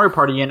 let's put Mario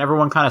Party in,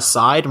 everyone kind of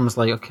sighed and was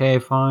like, okay,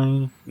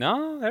 fine.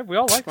 No, we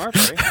all like Mario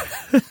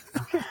Party.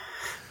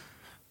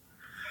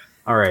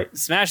 All right.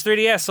 Smash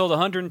 3DS sold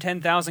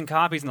 110,000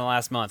 copies in the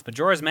last month.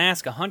 Majora's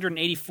Mask,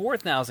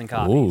 184,000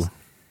 copies. Ooh.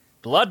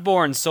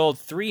 Bloodborne sold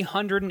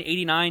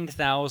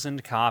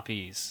 389,000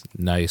 copies.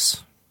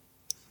 Nice.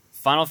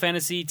 Final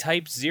Fantasy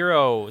Type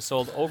 0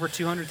 sold over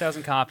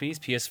 200,000 copies.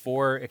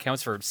 PS4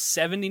 accounts for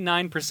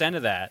 79%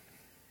 of that.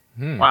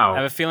 Wow. I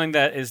have a feeling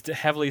that is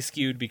heavily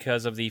skewed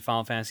because of the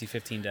Final Fantasy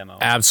 15 demo.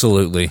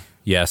 Absolutely.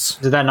 Yes.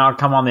 Did that not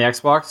come on the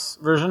Xbox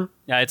version?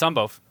 Yeah, it's on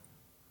both.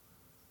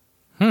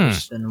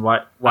 Then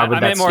why would I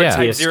that meant more be a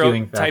Type skewing 0,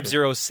 factor? Type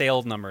 0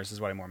 sales numbers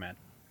is what I more meant.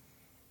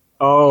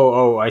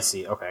 Oh, I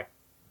see. Okay.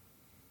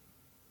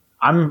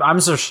 I'm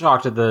so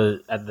shocked at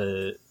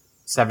the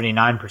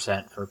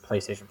 79% for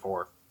PlayStation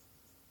 4.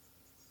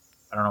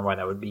 I don't know why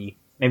that would be.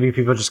 Maybe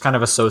people just kind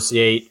of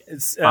associate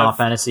Final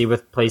Fantasy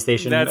with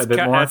PlayStation a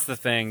bit more. That's the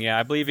thing, yeah.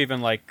 I believe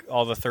even like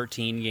all the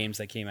 13 games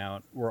that came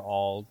out were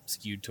all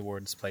skewed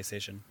towards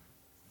PlayStation.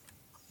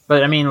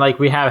 But I mean, like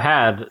we have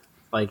had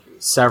like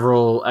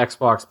several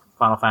Xbox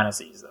Final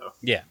Fantasies though.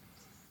 Yeah.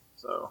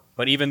 So,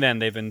 but even then,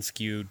 they've been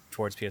skewed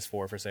towards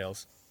PS4 for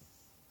sales.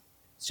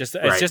 It's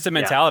just a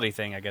mentality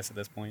thing, I guess, at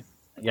this point.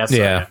 Yes.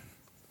 Yeah.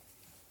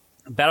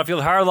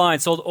 Battlefield Hardline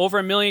sold over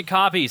 1 million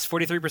copies,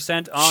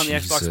 43% on the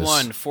Xbox Jesus.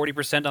 One,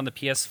 40% on the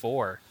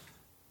PS4.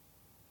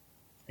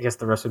 I guess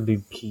the rest would be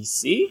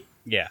PC.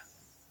 Yeah.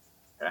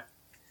 Okay.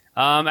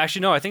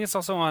 Actually, no. I think it's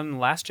also on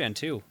last gen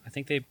too. I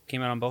think they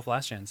came out on both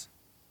last gens.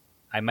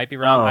 I might be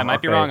wrong. I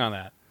might be wrong on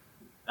that.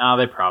 No,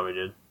 they probably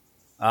did.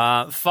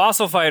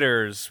 Fossil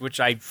Fighters, which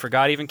I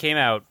forgot even came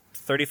out,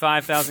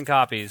 35,000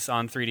 copies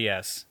on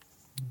 3DS.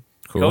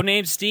 Cool.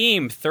 Codename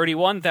Steam,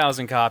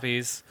 31,000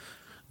 copies.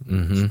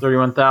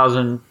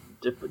 31,000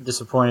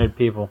 disappointed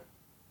people.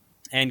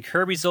 And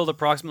Kirby sold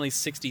approximately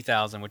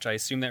 60,000, which I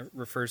assume that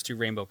refers to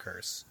Rainbow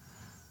Curse.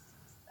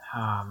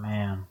 Oh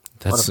man,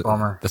 That's what a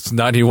bummer. That's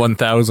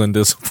 91,000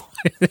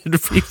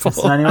 disappointed people.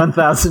 That's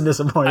 91,000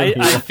 disappointed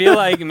people. I feel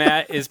like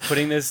Matt is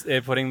putting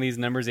these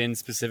numbers in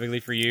specifically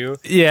for you.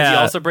 Yeah. He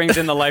also brings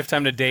in the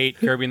lifetime to date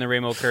Kirby and the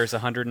Rainbow Curse,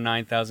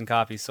 109,000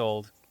 copies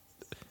sold.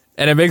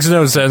 And it makes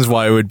no sense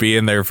why it would be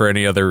in there for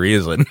any other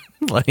reason.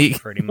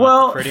 Like, Pretty much.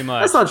 Well, pretty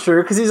much. that's not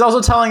true because he's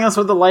also telling us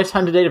what the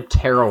lifetime to date of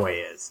Tearaway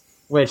is,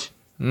 which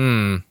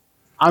I'm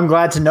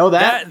glad to know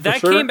that. That for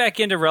sure. came back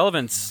into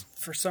relevance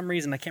for some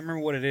reason. I can't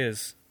remember what it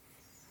is.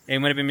 It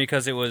might have been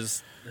because it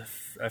was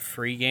a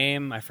free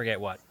game. I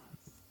forget what.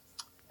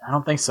 I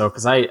don't think so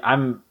because I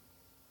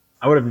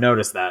would have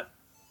noticed that.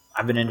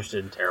 I've been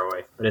interested in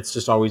Tearaway, but it's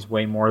just always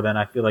way more than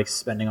I feel like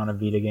spending on a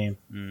Vita game.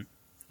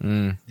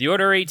 The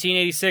Order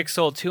 1886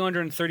 sold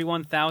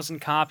 231,000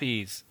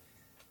 copies.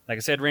 Like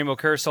I said, Rainbow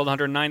Curse sold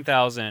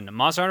 109,000.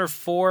 Monster Hunter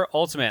 4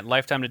 Ultimate,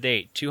 lifetime to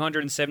date,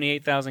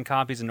 278,000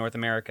 copies in North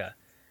America.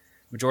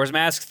 Majora's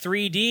Mask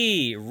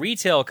 3D,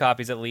 retail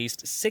copies at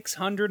least,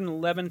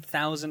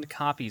 611,000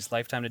 copies,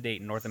 lifetime to date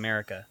in North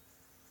America.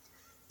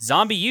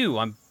 Zombie U.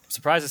 I'm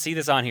surprised to see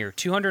this on here.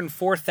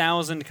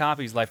 204,000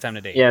 copies lifetime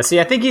to date. Yeah, see,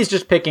 I think he's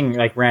just picking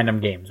like random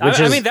games, which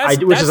I mean, that's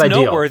is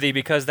ideal. noteworthy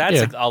because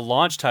that's a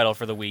launch title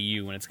for the Wii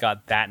U when it's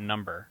got that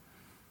number.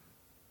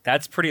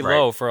 That's pretty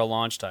low for a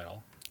launch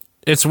title.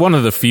 It's one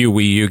of the few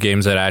Wii U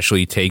games that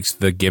actually takes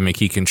the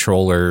gimmicky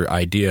controller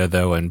idea,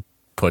 though, and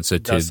puts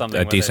it to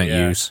a decent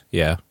use.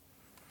 Yeah.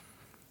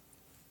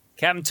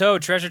 Captain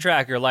Toad Treasure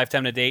Tracker,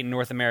 lifetime to date in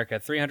North America,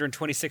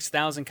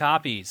 326,000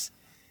 copies.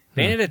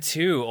 Bayonetta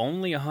 2,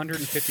 only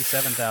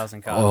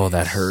 157,000 copies. Oh,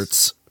 that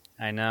hurts.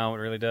 I know, it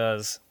really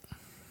does.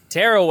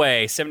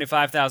 Tearaway,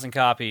 75,000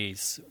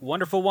 copies.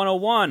 Wonderful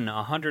 101,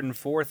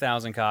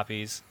 104,000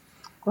 copies.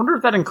 I wonder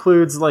if that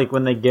includes like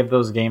when they give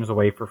those games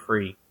away for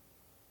free.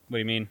 What do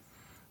you mean?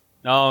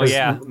 Oh,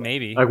 yeah,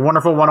 maybe. Like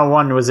Wonderful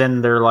 101 was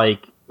in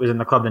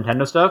the Club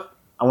Nintendo stuff.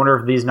 I wonder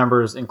if these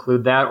numbers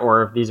include that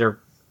or if these are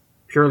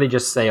purely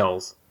just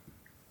sales.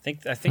 I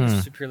think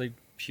it's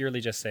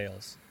purely just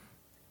sales.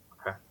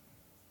 Okay.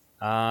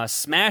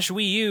 Smash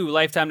Wii U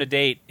lifetime to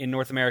date in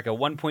North America,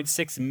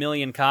 1.6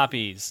 million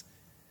copies.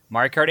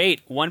 Mario Kart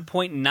 8,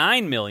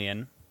 1.9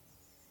 million.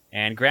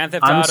 And Grand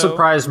Theft Auto... I'm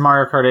surprised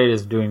Mario Kart 8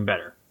 is doing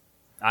better.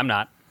 I'm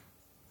not.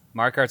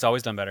 Mario Kart's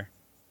always done better.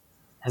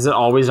 Has it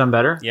always done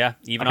better? Yeah,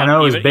 even I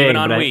on Wii. Even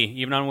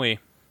on Wii.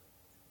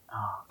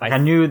 I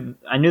knew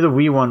the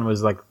Wii one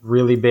was like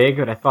really big,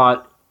 but I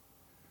thought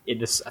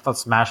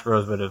Smash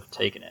Bros would have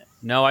taken it.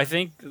 No, I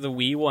think the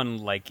Wii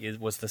one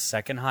it was the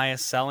second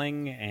highest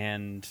selling,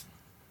 and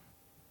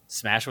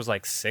Smash was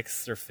like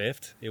 6th or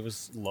 5th. It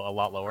was a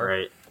lot lower.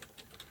 Right.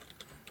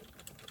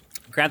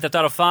 Grand Theft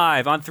Auto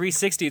 5 on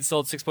 360, it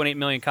sold 6.8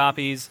 million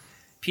copies.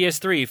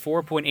 PS3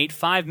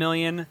 4.85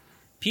 million.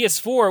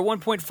 PS4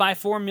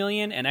 1.54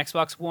 million, and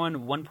Xbox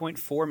One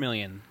 1.4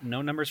 million.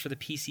 No numbers for the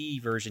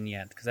PC version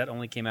yet because that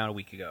only came out a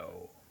week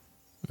ago.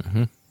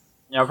 Mm-hmm.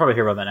 Yeah, I'll probably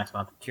hear about that next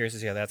month. Curious to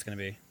see how that's going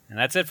to be. And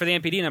that's it for the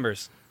NPD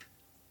numbers.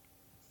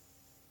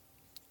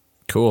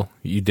 Cool.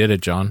 You did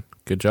it, John.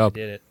 Good job. I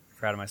did it.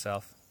 Proud of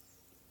myself.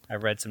 I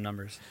read some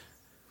numbers.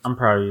 I'm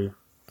proud of you.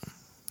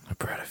 I'm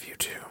proud of you,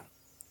 too.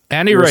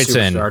 Andy writes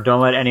in.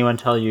 Don't let anyone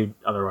tell you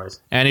otherwise.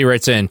 Andy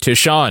writes in, to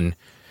Sean,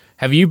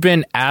 have you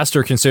been asked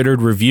or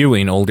considered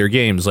reviewing older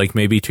games, like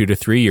maybe 2 to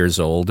 3 years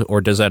old, or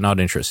does that not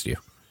interest you?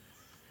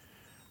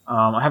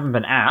 I haven't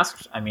been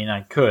asked. I mean,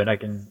 I could. I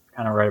can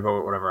kind of write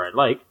about whatever I'd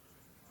like.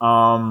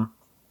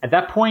 At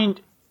that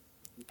point,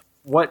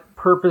 what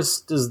purpose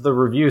does the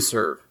review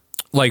serve?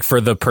 Like for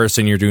the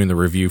person you're doing the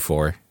review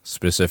for,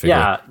 specifically.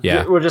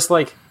 Yeah. We're just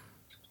like,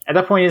 at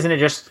that point, isn't it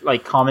just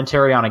like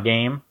commentary on a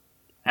game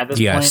at this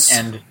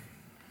point?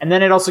 And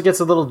then it also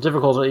gets a little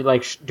difficult.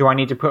 Like, do I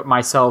need to put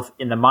myself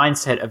in the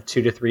mindset of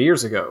 2 to 3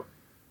 years ago?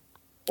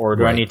 Or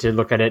do I need to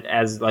look at it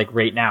as like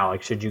right now?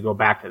 Like, should you go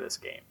back to this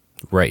game?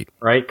 Right.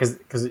 Right? Because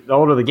the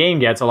older the game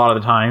gets, a lot of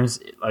the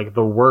times, like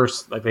the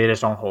worse, like they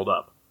just don't hold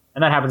up.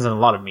 And that happens in a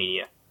lot of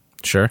media.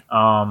 Sure.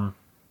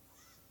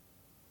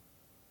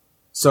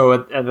 So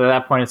at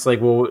that point, it's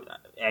like, well,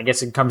 I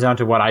guess it comes down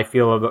to what I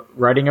feel about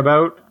writing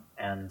about,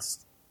 and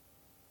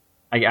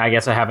I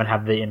guess I haven't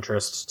had the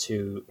interest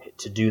to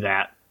do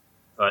that.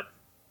 But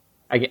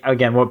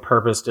again, what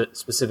purpose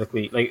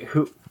specifically? Like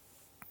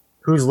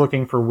who's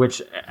looking for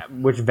which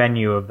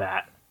venue of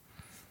that?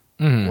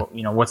 Mm-hmm.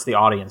 Well, what's the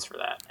audience for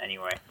that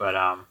anyway? But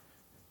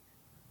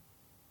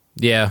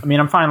yeah. I mean,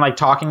 I'm fine like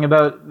talking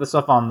about the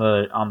stuff on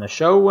the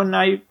show when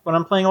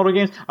I'm playing older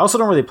games. I also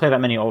don't really play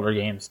that many older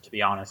games, to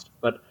be honest.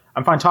 But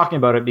I'm fine talking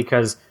about it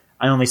because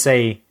I only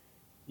say,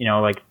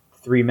 like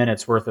 3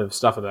 minutes worth of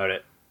stuff about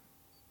it.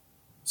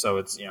 So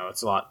it's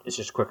it's a lot. It's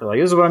just quicker. Like,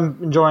 this is what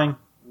I'm enjoying.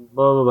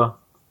 Blah blah blah.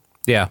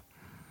 Yeah.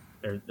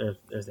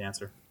 There's the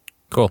answer.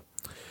 Cool.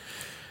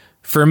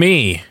 For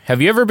me, have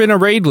you ever been a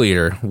raid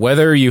leader?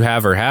 Whether you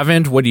have or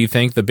haven't, what do you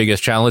think the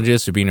biggest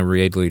challenges to being a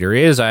raid leader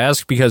is? I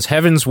ask because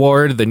Heaven's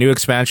Ward, the new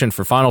expansion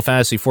for Final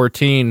Fantasy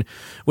XIV,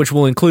 which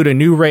will include a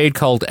new raid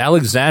called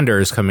Alexander,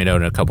 is coming out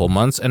in a couple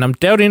months, and I'm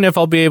doubting if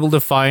I'll be able to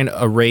find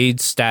a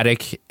raid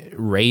static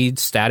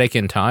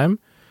in time.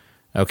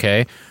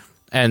 Okay.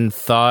 And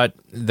thought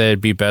that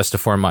it'd be best to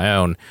form my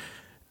own.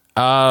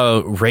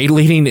 Raid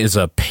leading is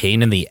a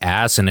pain in the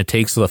ass, and it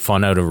takes the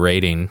fun out of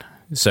raiding.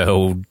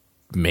 So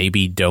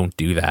maybe don't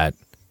do that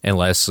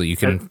unless you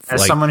can.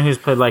 As someone who's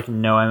played like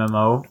no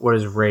MMO, what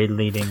is raid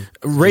leading?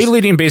 Raid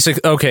leading basic.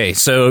 Okay,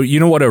 so you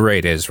know what a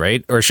raid is,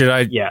 right? Or should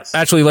I? Yes.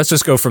 Actually, let's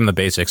just go from the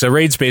basics. A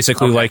raid's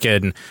basically like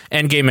an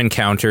endgame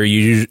encounter.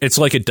 It's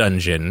like a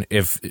dungeon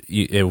if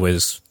it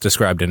was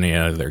described in any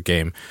other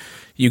game.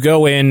 You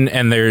go in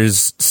and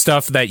there's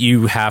stuff that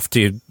you have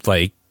to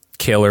like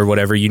kill or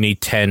whatever. You need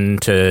 10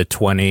 to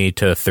 20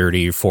 to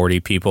 30, 40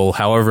 people,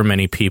 however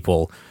many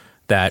people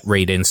that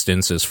raid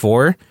instance is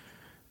for,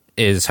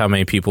 is how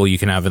many people you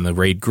can have in the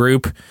raid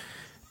group.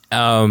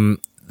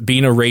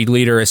 Being a raid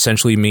leader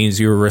essentially means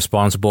you're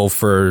responsible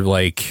for,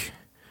 like,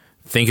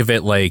 think of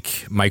it like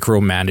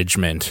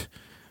micromanagement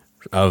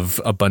of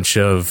a bunch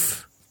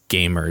of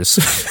gamers.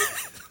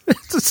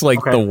 It's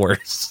like the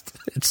worst.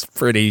 It's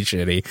pretty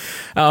shitty.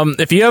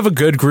 If you have a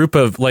good group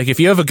of, like, if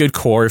you have a good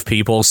core of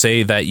people,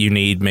 say that you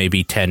need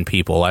maybe 10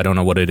 people. I don't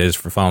know what it is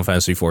for Final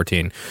Fantasy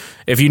 14.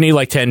 If you need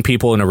like 10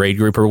 people in a raid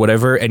group or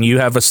whatever, and you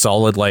have a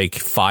solid like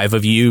 5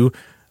 of you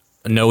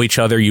know each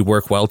other, you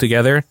work well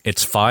together,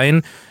 it's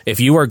fine. If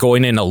you are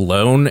going in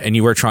alone and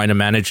you are trying to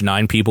manage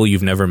 9 people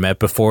you've never met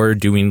before,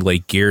 doing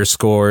like gear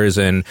scores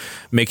and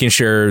making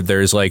sure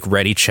there's like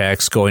ready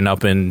checks going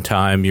up in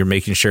time, you're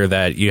making sure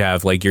that you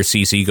have like your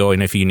CC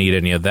going if you need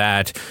any of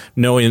that,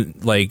 knowing,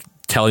 like,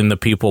 telling the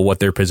people what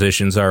their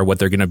positions are, what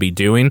they're going to be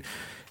doing.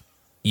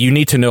 You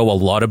need to know a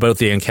lot about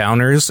the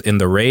encounters in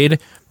the raid.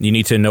 You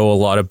need to know a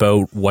lot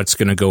about what's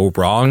going to go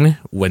wrong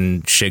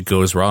when shit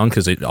goes wrong,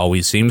 because it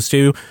always seems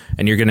to.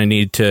 And you're going to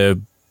need to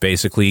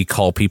basically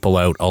call people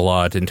out a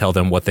lot and tell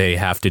them what they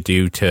have to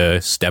do to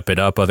step it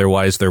up.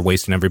 Otherwise, they're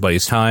wasting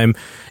everybody's time.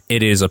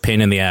 It is a pain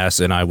in the ass,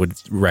 and I would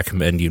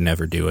recommend you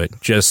never do it.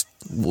 Just,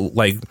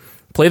 like,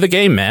 play the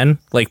game, man.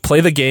 Like,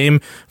 play the game.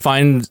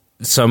 Find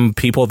some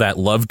people that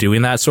love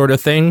doing that sort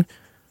of thing.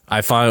 I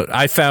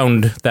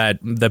found that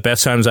the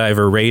best times I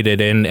ever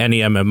raided in any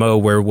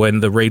MMO were when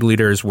the raid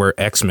leaders were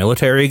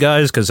ex-military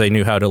guys, because they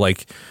knew how to,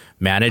 like,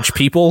 manage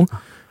people.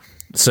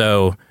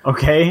 So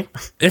okay,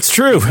 it's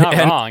true. It's not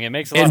wrong. It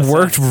makes a lot of sense. It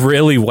worked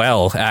really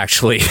well,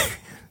 actually.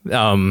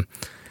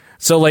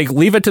 So, like,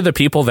 leave it to the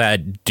people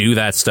that do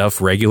that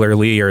stuff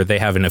regularly, or they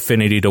have an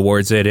affinity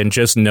towards it, and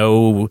just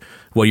know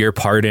what your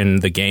part in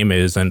the game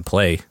is and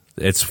play.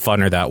 It's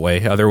funner that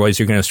way. Otherwise,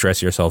 you're going to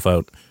stress yourself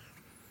out.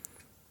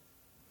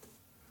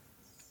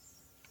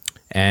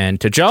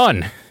 And to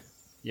John.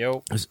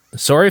 Yo.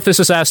 Sorry if this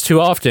is asked too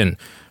often,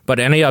 but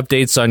any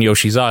updates on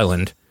Yoshi's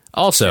Island?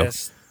 Also.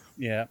 Yes.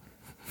 Yeah.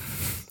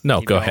 No,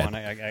 Keep go going.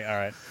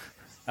 ahead.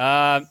 All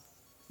right.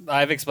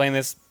 I've explained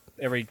this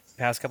every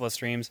past couple of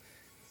streams.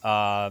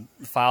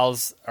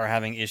 Files are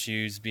having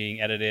issues being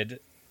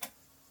edited.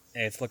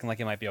 It's looking like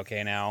it might be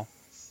okay now.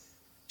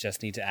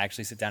 Just need to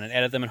actually sit down and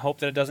edit them and hope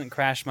that it doesn't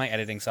crash my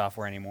editing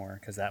software anymore,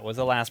 because that was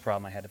the last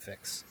problem I had to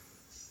fix.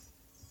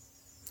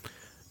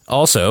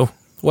 Also,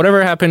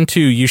 whatever happened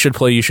to You Should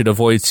Play, You Should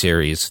Avoid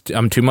series?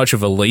 I'm too much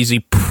of a lazy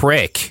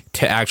prick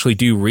to actually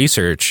do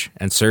research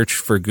and search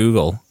for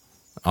Google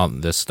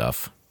on this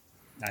stuff.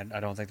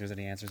 I don't think there's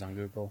any answers on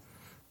Google.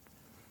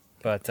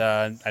 But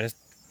I just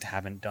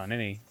haven't done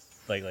any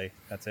lately.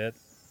 That's it.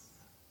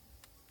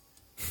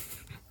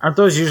 Aren't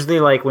those usually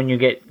like when you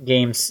get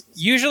games?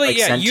 Usually, like,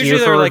 yeah. sent to Usually you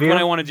they're for like review? when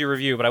I want to do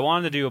review, but I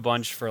wanted to do a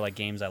bunch for like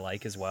games I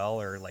like as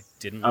well, or like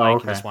didn't like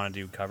okay. and just want to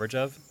do coverage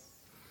of.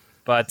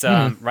 But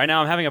right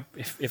now, I'm having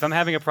if I'm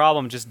having a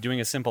problem just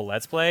doing a simple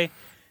Let's Play,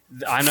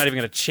 I'm not even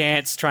going to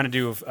chance trying to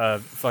do a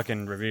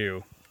fucking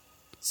review.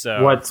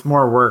 So What's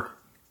more work?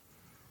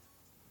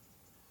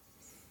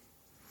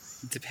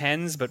 it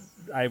depends, but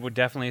I would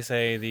definitely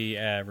say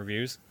the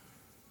reviews.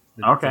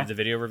 Okay. The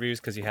video reviews,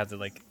 because you have to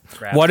like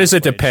grab What does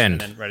it footage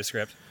depend? and then write a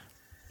script.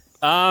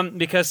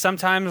 Because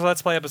sometimes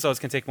Let's Play episodes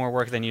can take more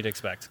work than you'd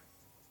expect.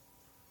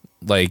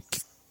 Like,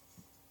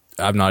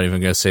 I'm not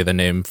even going to say the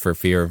name for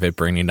fear of it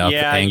bringing up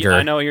anger.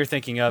 I know what you're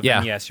thinking of. Yeah.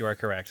 And yes, you are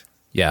correct.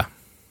 Yeah.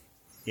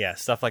 Yeah,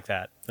 stuff like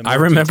that. The I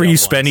more remember you detailed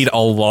spending ones.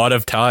 a lot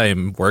of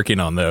time working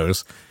on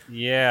those.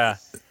 Yeah,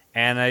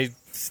 and I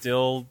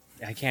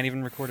can't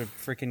even record a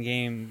freaking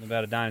game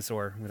about a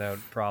dinosaur without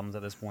problems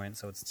at this point,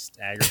 so it's just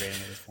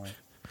aggravating at this point.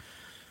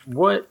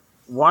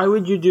 Why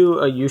would you do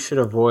a You Should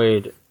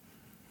Avoid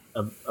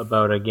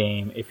about a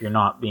game if you're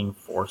not being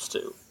forced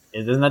to?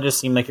 Doesn't that just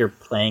seem like you're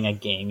playing a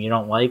game you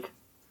don't like?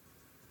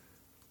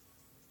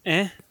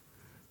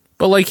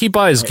 But, like, he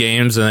buys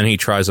games and then he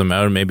tries them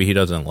out and maybe he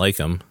doesn't like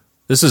them.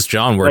 This is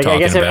John we're Like,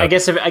 talking about. I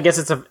guess if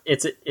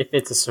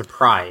it's a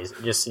surprise,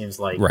 it just seems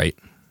like Right.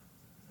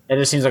 It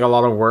just seems like a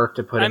lot of work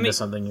to put into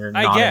something you're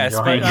not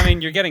enjoying. But I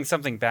mean, you're getting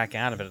something back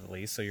out of it at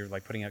least, so you're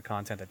like putting out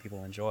content that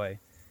people enjoy.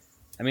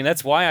 I mean,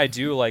 that's why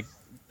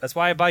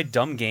I buy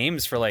dumb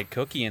games for like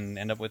Cookie and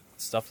end up with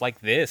stuff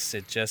like this.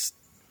 It just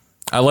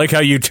I like how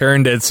you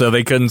turned it so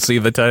they couldn't see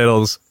the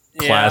titles.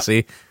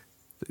 Classy.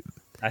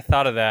 I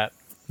thought of that.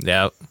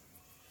 Yeah.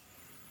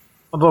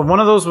 But one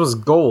of those was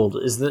gold.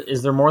 Is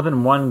there more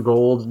than one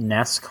gold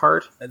NES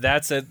cart?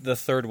 That's the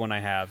third one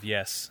I have.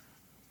 Yes.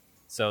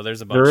 So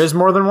there's a bunch. There is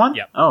more than one?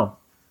 Yep. Oh.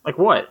 Like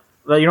what?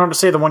 Like, you don't have to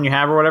say the one you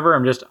have or whatever.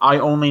 I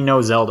only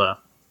know Zelda.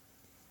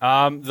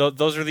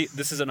 Those are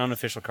this is an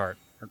unofficial cart.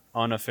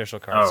 Unofficial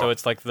cart. Oh. So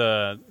it's like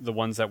the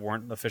ones that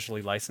weren't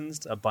officially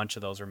licensed. A bunch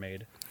of those are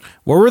made.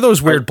 What were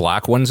those weird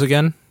black ones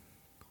again?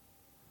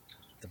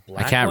 The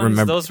black I can't ones,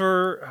 remember.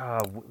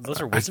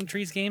 Those are Wisdom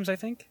Trees games, I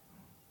think.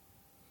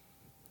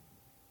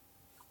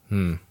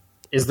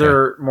 Is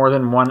there more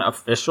than one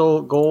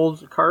official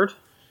gold cart?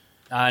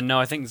 No,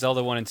 I think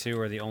Zelda 1 and 2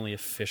 are the only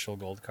official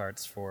gold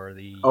carts for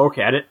the...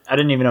 Okay, I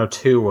didn't even know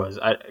 2 was.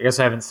 I guess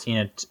I haven't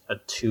seen a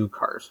 2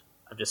 cart.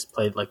 I've just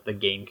played like the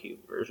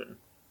GameCube version.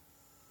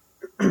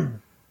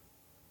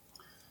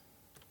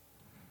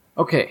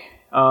 Okay,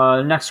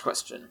 next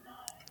question.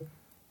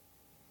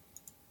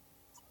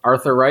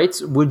 Arthur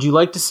writes, would you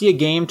like to see a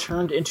game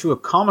turned into a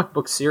comic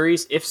book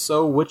series? If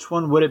so, which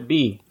one would it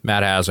be?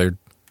 Mad Hazard.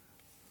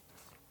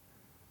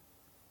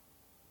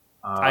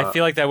 I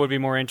feel like that would be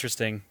more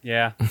interesting.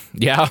 Yeah.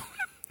 Yeah.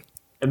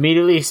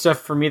 Immediately, stuff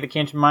for me that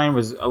came to mind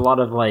was a lot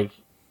of like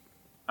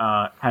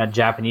kind of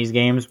Japanese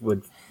games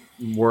would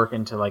work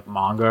into like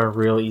manga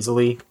real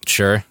easily.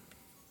 Sure.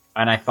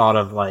 And I thought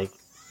of like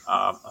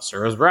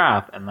Asura's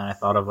Wrath, and then I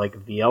thought of like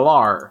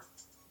VLR,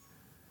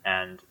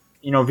 and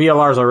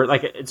VLRs are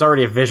like it's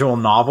already a visual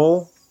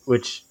novel,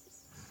 which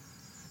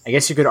I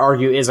guess you could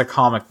argue is a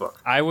comic book.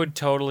 I would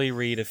totally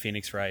read a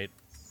Phoenix Wright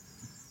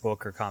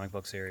book or comic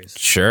book series.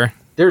 Sure.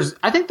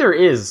 I think there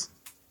is.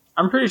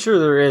 I'm pretty sure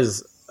there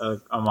is a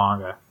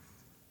manga.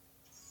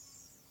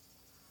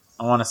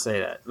 I want to say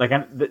that. Like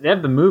they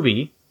have the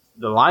movie,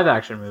 the live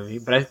action movie,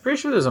 but I'm pretty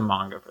sure there's a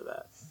manga for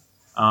that.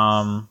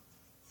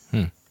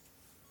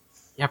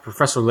 Yeah,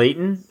 Professor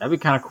Layton. That'd be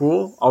kind of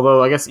cool.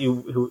 Although I guess they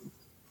did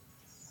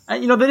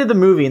the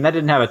movie and that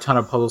didn't have a ton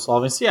of puzzle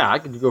solving. So yeah, I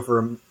could go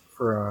for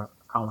a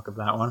comic of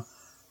that one. I'm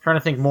trying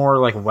to think more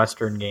like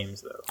Western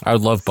games though. I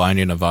would love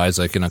Binding of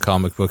Isaac in a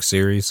comic book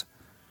series.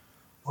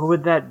 What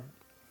would that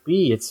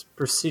be? It's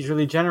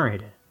procedurally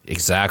generated.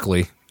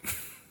 Exactly.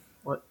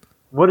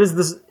 What is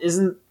this? Is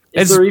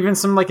there even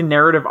some like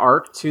narrative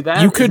arc to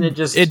that? You could.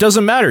 Isn't it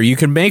doesn't matter. You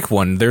can make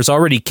one. There's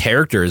already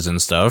characters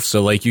and stuff,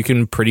 so like you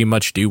can pretty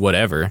much do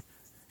whatever.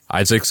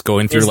 Isaac's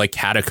going through like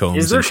catacombs.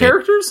 Is there and shit.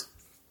 characters?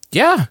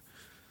 Yeah.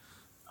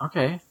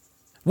 Okay.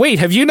 Wait,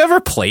 have you never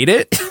played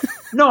it?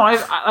 No,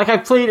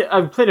 I've played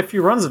a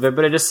few runs of it,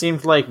 but it just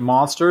seemed like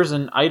monsters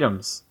and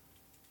items.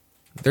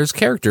 There's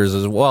characters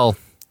as well.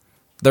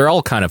 They're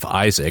all kind of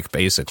Isaac,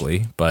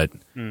 basically, but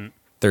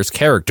there's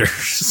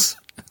characters.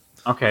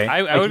 Okay.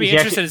 I would be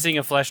interested in seeing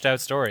a fleshed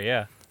out story,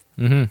 yeah.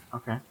 Mm-hmm.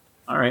 Okay.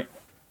 All right.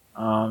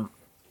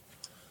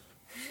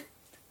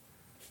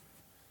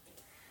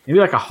 Maybe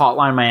like a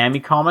Hotline Miami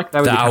comic?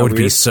 That would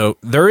be so...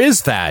 There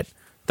is that.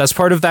 That's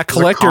part of that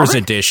collector's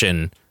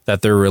edition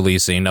that they're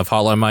releasing of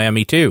Hotline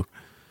Miami 2.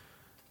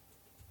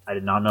 I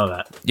did not know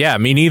that. Yeah,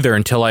 me neither,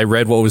 until I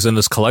read what was in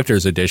this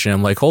collector's edition.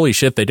 I'm like, holy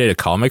shit, they did a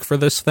comic for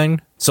this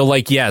thing? So,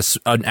 like, yes,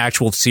 an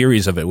actual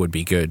series of it would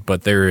be good,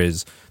 but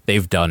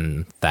they've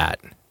done that.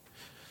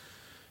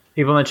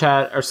 People in the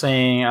chat are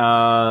saying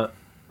that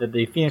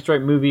the Phoenix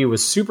Wright movie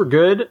was super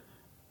good,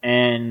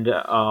 and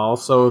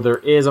also there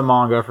is a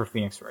manga for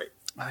Phoenix Wright.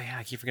 Oh yeah,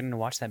 I keep forgetting to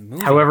watch that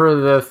movie. However,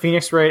 the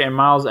Phoenix Wright and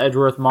Miles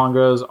Edgeworth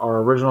mangas are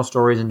original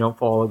stories and don't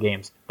follow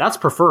games. That's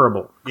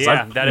preferable.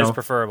 Yeah, that is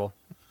preferable.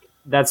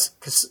 That's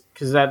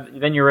because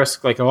then you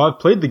risk like, I've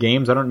played the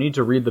games, I don't need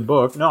to read the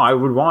book. No, I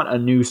would want a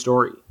new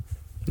story.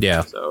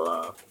 Yeah.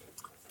 So,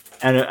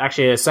 and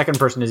actually, a second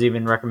person is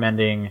even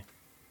recommending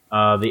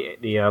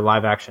the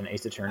live action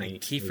Ace Attorney. I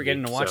keep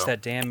forgetting to watch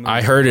that damn movie.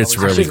 I heard it's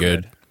really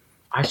good.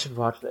 I should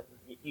watch that.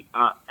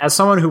 As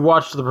someone who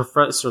watched the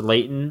Professor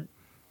Layton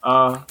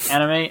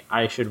anime,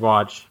 I should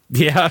watch.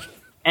 Yeah.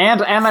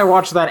 And I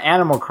watched that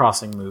Animal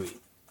Crossing movie.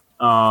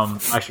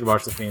 I should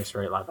watch the Phoenix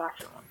Wright live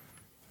action one.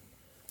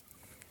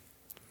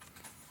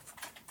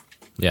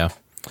 Yeah.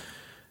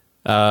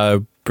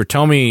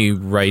 Bertomi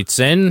writes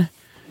in,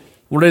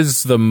 what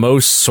is the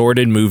most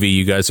sordid movie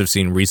you guys have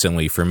seen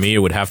recently? For me, it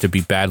would have to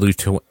be Bad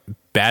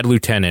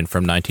Lieutenant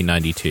from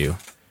 1992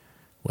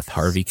 with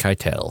Harvey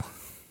Keitel.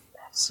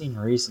 I've seen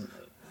recently.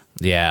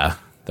 Yeah,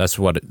 that's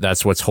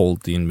what's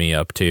holding me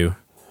up too.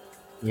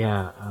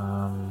 Yeah.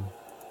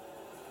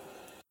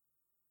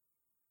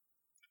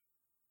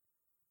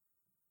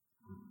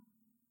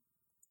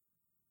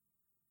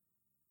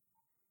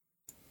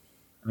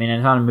 I mean,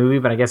 it's not a movie,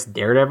 but I guess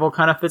Daredevil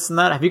kind of fits in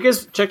that. Have you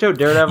guys checked out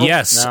Daredevil?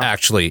 Yes,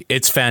 actually.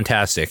 It's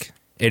fantastic.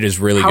 It is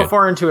really good. How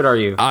far into it are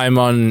you? I'm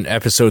on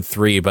episode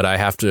 3, but I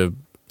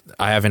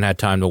haven't had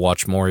time to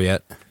watch more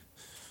yet.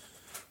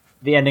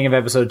 The ending of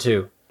episode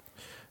 2.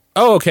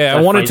 Oh, okay. I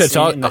wanted to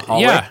talk.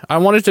 Yeah, I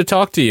wanted to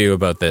talk to you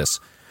about this.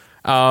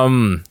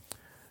 The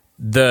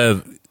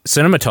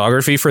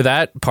cinematography for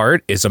that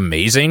part is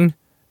amazing.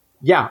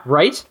 Yeah,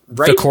 right?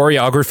 The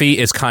choreography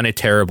is kind of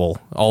terrible.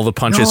 All the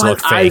punches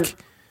look fake.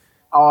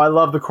 I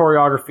love the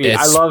choreography.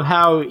 I love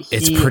how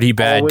it's pretty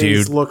bad,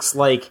 dude. Looks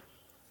like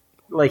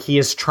he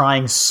is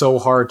trying so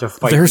hard to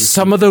fight. There's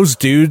some of those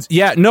dudes.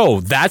 Yeah, no,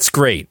 that's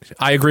great.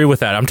 I agree with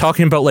that. I'm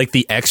talking about like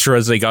the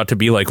extras. They got to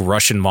be like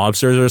Russian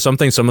mobsters or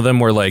something. Some of them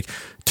were like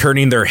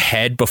turning their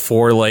head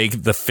before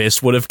like the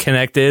fist would have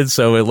connected,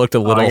 so it looked a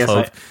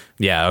little.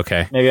 Yeah,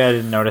 okay. Maybe I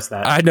didn't notice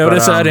that. I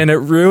noticed that, and it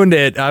ruined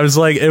it. I was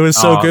like, it was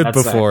so good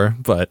before,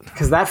 but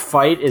because that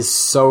fight is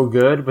so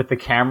good with the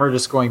camera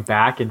just going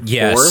back and forth.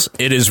 Yes,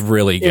 it is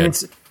really good,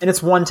 and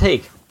it's one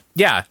take.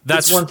 Yeah,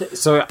 that's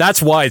so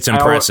that's why it's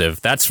impressive.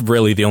 That's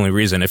really the only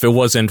reason. If it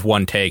wasn't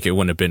one take, it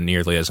wouldn't have been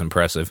nearly as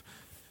impressive.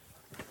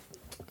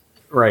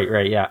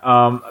 Right,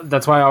 yeah.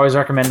 That's why I always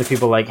recommend to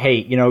people like,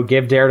 hey,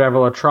 give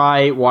Daredevil a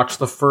try. Watch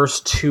the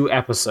first 2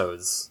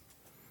 episodes.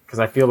 Because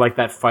I feel like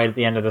that fight at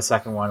the end of the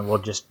second one will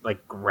just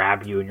like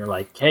grab you, and you're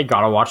like, "Hey,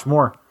 gotta watch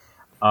more."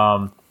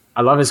 I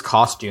love his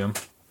costume.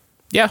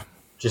 Yeah,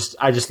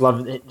 I just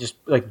love it, just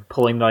like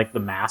pulling like the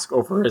mask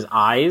over his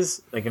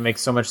eyes. Like it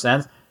makes so much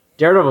sense.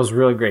 Daredevil's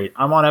really great.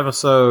 I'm on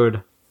episode.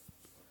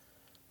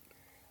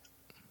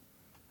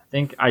 I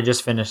think I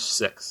just finished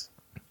 6.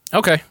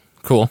 Okay,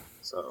 cool.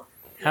 So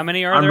How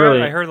many are I'm there?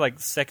 really- I heard like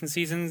second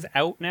season's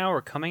out now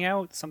or coming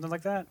out, something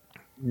like that.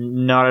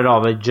 not at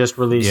all. They just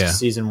released Yeah.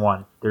 season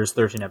 1. There's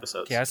 13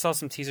 episodes. Yeah, I saw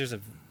some teasers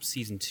of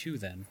season 2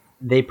 then.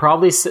 They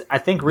probably, I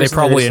think recently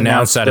probably just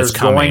announced that there's it's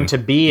coming. going to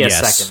be a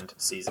Yes. second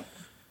season,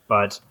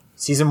 but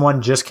season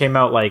 1 just came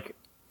out like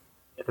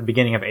at the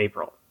beginning of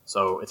April,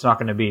 so it's not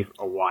going to be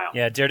a while.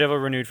 Yeah, Daredevil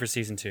renewed for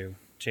season 2,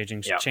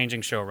 changing Yeah.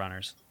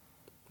 showrunners.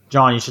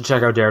 John, you should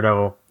check out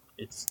Daredevil.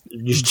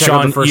 You should check John,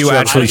 out the first you 2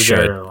 actually episodes of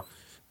should. Daredevil.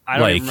 I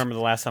don't Like- even remember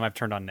the last time I've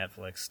turned on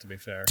Netflix, to be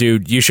fair.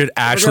 Dude, you should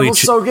actually Daredevil's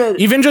so good.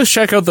 even just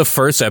check out the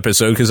first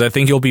episode because I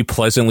think you'll be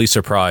pleasantly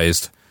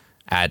surprised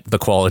at the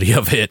quality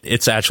of it.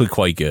 It's actually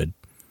quite good.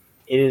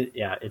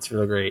 Yeah, it's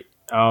really great.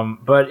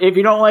 But if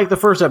you don't like the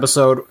first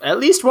episode, at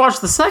least watch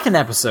the second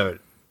episode.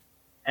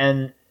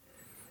 And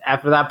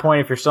after that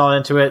point, if you're still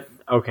into it,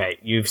 okay,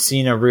 you've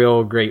seen a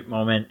real great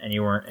moment, and it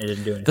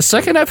didn't do anything. The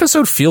second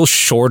episode feels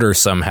shorter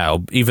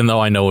somehow, even though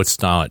I know it's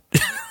not.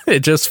 It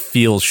just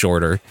feels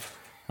shorter.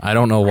 I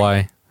don't know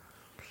why.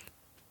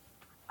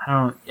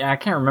 I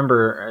can't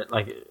remember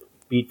like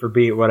beat for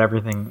beat what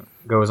everything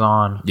goes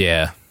on.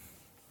 Yeah.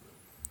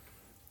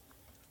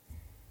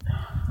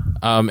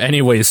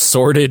 Anyways,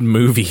 sorted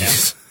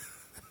movies.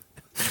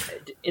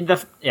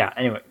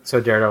 Anyway, so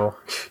Daredevil,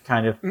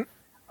 kind of.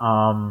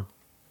 I'm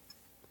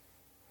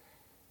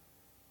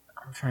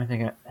trying to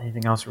think of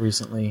anything else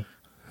recently.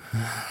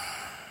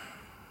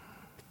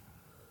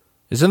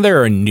 Isn't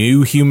there a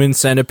new Human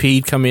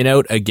Centipede coming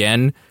out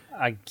again?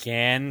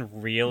 Again,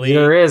 really?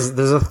 There is.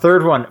 There's a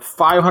third one.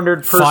 500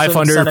 person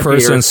 500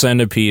 person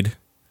centipede.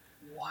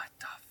 What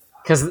the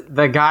fuck? Because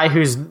the guy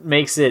who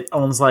makes it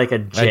owns like a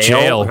jail, A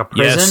jail. like a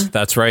prison, Yes,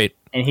 that's right.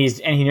 and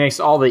he makes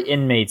all the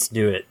inmates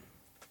do it.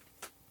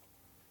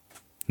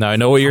 Now I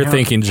know what you're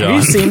thinking, John. Have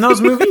you seen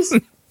those movies?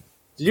 Did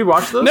you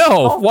watch those? No,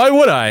 Oh. why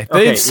would I?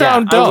 They Okay,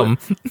 sound yeah, I dumb.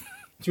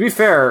 To be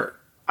fair,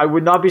 I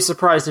would not be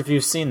surprised if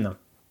you've seen them.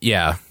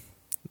 Yeah.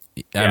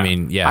 I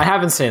mean, yeah. I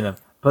haven't seen them,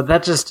 but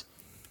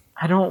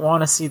I don't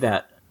want to see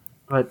that.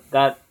 But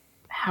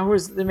how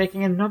is they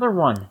making another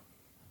one?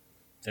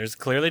 There's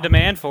clearly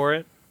demand for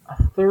it. A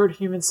third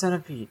Human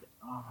Centipede.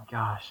 Oh my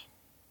gosh.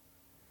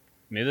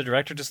 Maybe the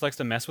director just likes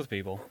to mess with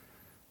people.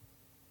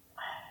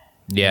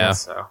 Yeah.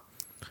 Guess so.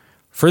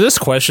 For this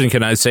question,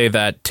 can I say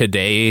that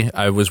today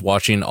I was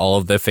watching all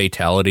of the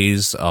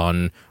fatalities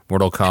on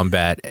Mortal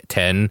Kombat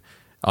 10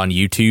 on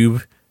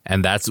YouTube,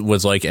 and that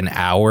was like an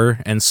hour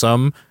and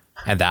some,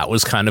 and that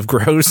was kind of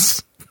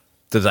gross.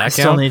 Does that I count?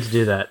 still need to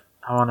do that.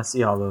 I want to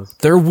see all those.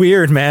 They're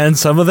weird, man.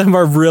 Some of them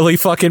are really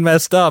fucking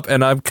messed up,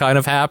 and I'm kind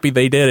of happy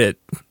they did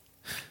it.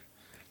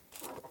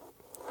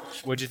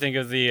 What'd you think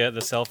of the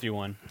selfie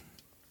one?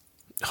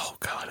 Oh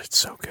god, it's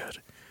so good.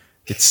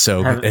 It's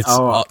so good.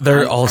 I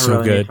They're all so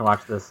really good. Need to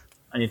watch this.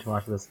 I need to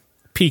watch this.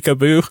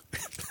 Peekaboo.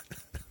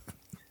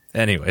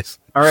 Anyways.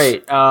 All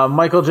right,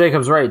 Michael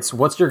Jacobs writes,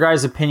 what's your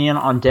guys' opinion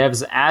on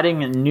devs adding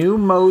new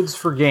modes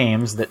for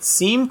games that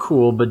seem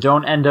cool but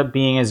don't end up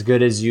being as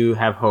good as you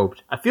have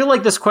hoped? I feel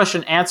like this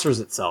question answers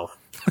itself.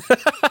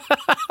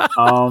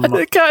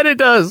 It kind of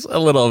does a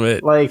little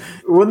bit. Like,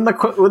 wouldn't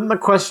the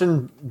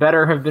question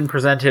better have been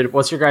presented,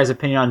 what's your guys'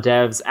 opinion on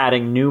devs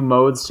adding new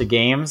modes to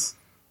games?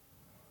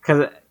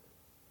 Because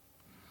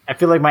I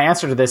feel like my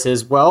answer to this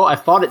is, well, I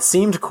thought it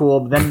seemed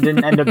cool, but then it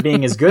didn't end up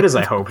being as good as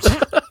I hoped.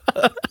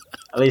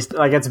 At least,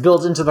 like, it's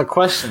built into the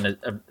question,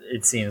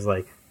 it seems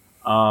like.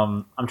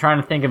 I'm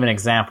trying to think of an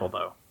example,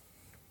 though.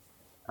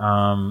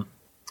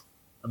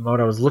 A mode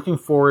I was looking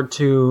forward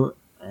to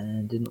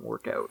and didn't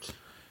work out.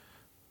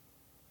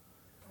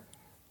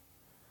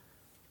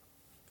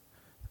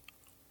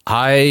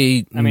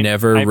 I mean,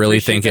 never I really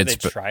appreciate think that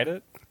it's... they tried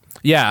it.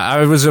 Yeah,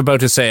 I was about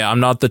to say, I'm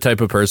not the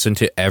type of person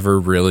to ever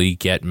really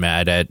get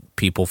mad at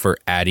people for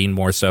adding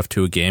more stuff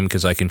to a game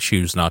because I can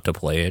choose not to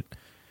play it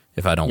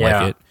if I don't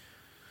like it.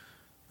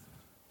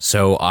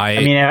 So I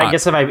mean, I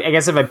guess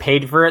if I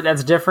paid for it,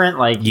 that's different.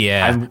 Like,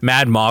 yeah,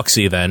 Mad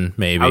Moxie then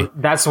maybe.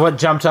 That's what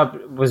jumped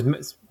up was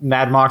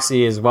Mad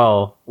Moxie as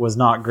well. Was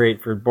not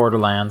great for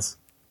Borderlands.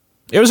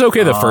 It was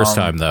okay the first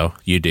time though.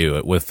 You do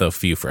it with a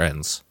few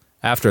friends.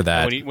 After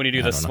that, When you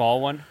do the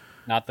small one,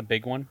 not the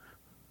big one.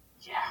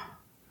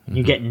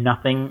 You get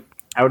nothing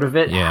out of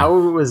it. Yeah. How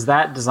was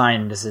that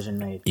design decision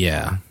made?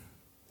 yeah,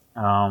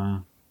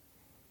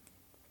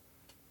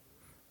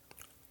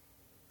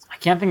 I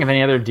can't think of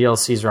any other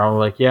DLCs where I was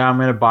like, yeah, I'm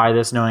going to buy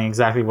this knowing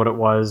exactly what it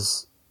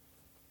was,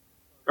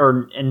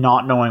 and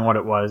not knowing what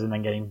it was, and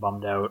then getting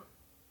bummed out.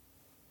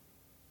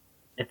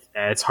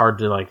 It's hard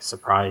to like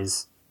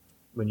surprise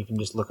when you can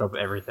just look up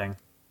everything.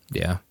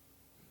 yeah.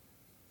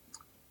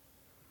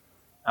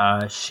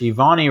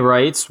 Shivani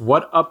writes,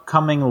 what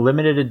upcoming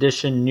limited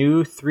edition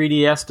new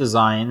 3DS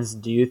designs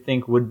do you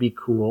think would be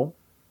cool?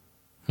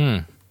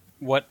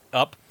 What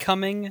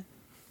upcoming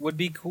would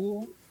be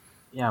cool?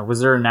 Yeah, was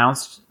there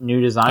announced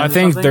new designs? I or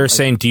think something? they're Like,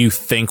 saying, do you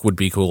think would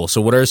be cool?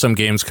 So what are some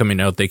games coming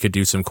out they could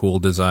do some cool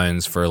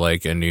designs for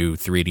like a new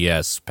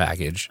 3DS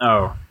package?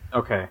 Oh,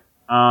 okay.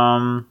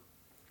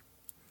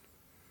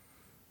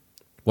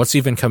 What's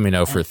even coming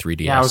out for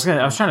 3DS? Yeah, I was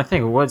trying to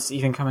think of what's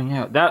even coming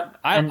out.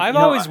 I've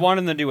always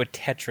wanted them to do a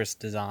Tetris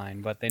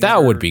design, but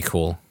that would be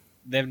cool.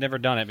 They've never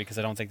done it because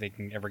I don't think they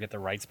can ever get the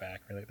rights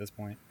back really at this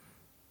point.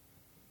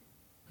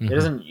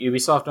 Isn't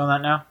Ubisoft own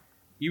that now?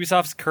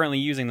 Ubisoft's currently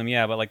using them,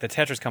 yeah, but like the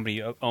Tetris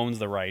company owns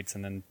the rights,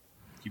 and then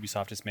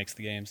Ubisoft just makes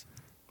the games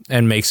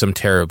and makes them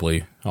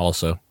terribly.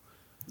 Also,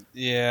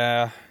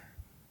 yeah.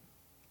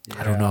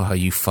 I don't know how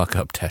you fuck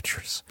up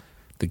Tetris.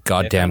 The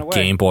goddamn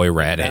Game Boy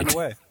ran it.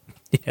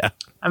 Yeah.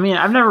 I mean,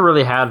 I've never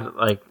really had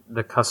like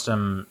the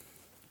custom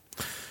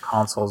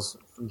consoles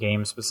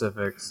game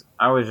specifics.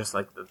 I always just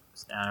like the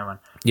standard one.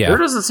 Yeah. There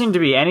doesn't seem to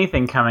be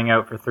anything coming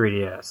out for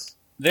 3DS.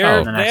 They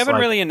haven't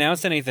really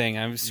announced anything.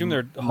 I assume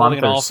they're holding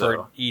it all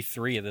for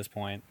E3 at this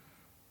point.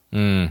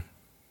 Because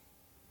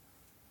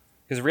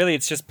really,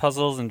 it's just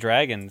Puzzles and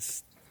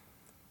Dragons.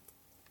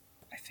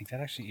 I think that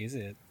actually is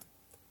it.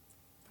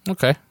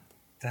 Okay.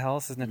 The hell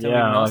else is Nintendo?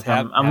 Yeah, like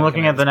I'm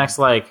looking at the next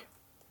like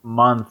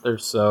month or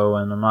so,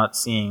 and I'm not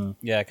seeing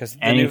because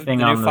anything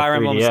the on new the Fire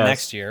Emblem 3DS. is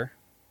next year.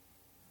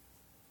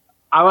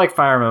 I like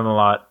Fire Emblem a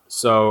lot,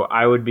 so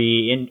I would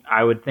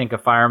think a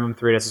Fire Emblem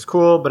 3DS is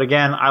cool, but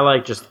again, I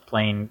like just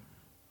plain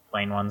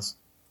ones.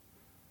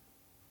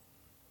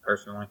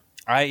 Personally.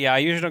 I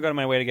usually don't go to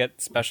my way to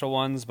get special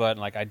ones, but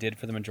like I did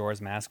for the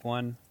Majora's Mask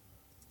one.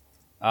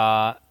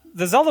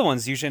 The Zelda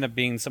ones usually end up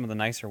being some of the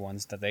nicer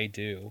ones that they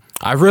do.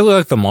 I really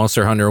like the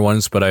Monster Hunter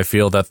ones, but I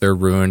feel that they're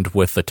ruined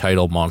with the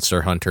title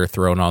Monster Hunter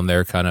thrown on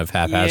there kind of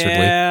haphazardly.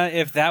 Yeah,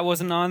 if that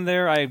wasn't on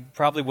there, I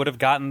probably would have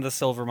gotten the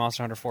Silver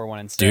Monster Hunter 4 one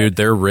instead. Dude,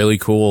 they're really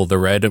cool. The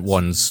red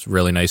one's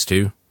really nice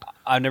too.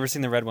 I've never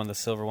seen the red one. The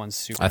silver one's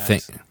super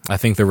nice. I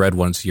think the red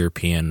one's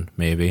European,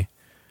 maybe.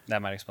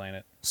 That might explain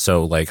it.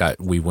 So, like,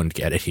 we wouldn't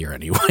get it here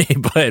anyway,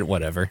 but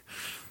whatever.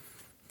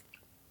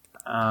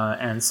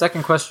 And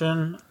second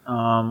question,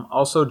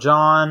 also,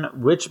 John,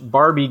 which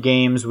Barbie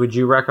games would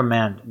you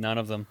recommend? None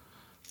of them.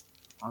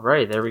 All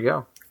right, there we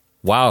go.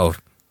 Wow,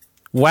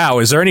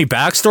 is there any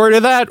backstory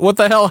to that? What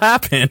the hell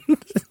happened?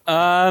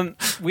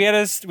 We had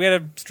a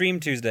stream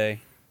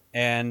Tuesday,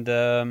 and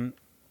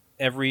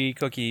every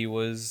game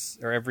was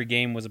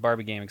a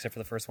Barbie game except for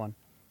the first one.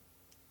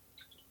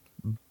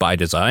 By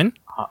design?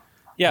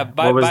 Yeah,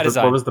 by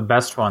design. What was the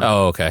best one?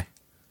 Oh, okay.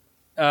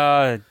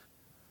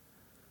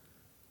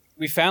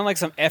 We found like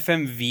some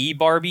FMV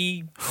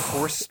Barbie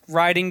horse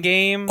riding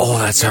game. Oh,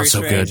 that sounds so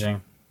good.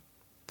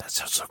 That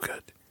sounds so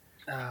good.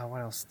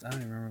 What else? I don't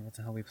even remember what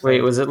the hell we played.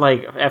 Wait, was it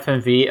like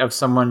FMV of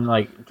someone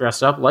like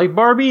dressed up like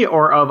Barbie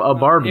or of a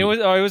Barbie? It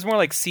was more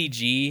like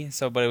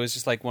CG. But it was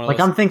just like one of those.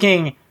 Like I'm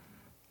thinking,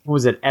 what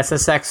was it?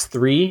 SSX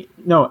 3?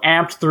 No,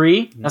 Amped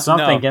 3. That's what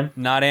I'm thinking.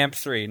 Not Amped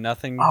 3.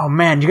 Nothing. Oh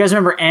man, do you guys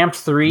remember Amped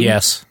 3?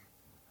 Yes.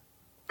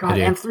 God,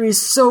 Amped 3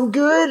 is so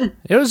good.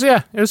 It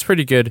was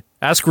pretty good.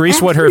 Ask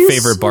Reese what her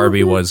favorite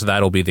Barbie was.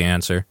 That'll be the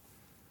answer.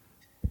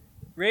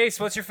 Reese,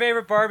 what's your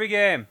favorite Barbie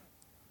game?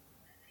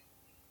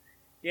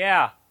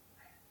 Yeah.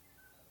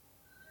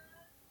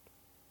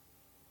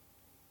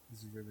 This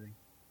is riveting.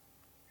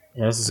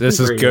 Yeah, this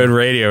is good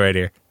radio right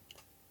here.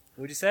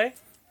 What'd you say?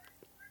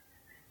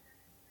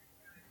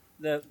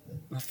 The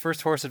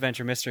First Horse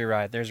Adventure Mystery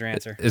Ride. There's your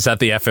answer. Is that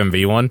the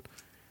FMV one?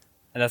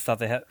 And that's not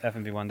the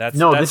FMV one. That's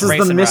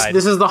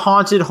this is the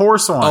haunted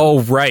horse one.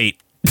 Oh right.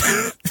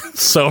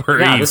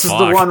 Sorry. Yeah, this is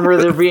the one where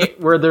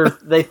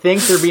they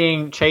think they're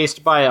being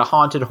chased by a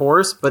haunted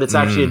horse, but it's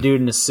actually a dude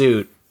in a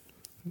suit.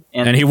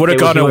 And he would have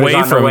gone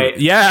away from it.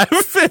 Yeah,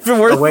 if it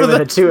weren't for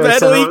the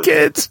meddling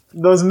kids.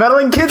 Those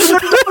meddling kids are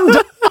dumb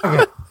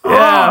dog.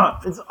 Yeah,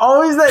 it's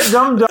always that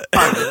dumb dog.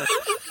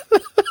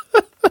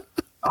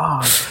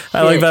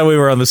 I like that we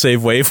were on the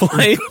same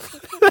wavelength.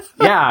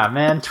 Yeah,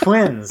 man,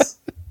 twins.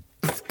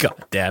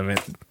 God damn it!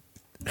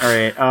 All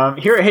right,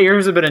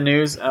 here's a bit of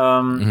news.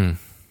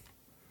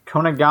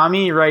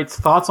 Konagami writes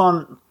thoughts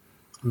on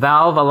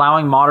Valve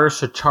allowing modders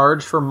to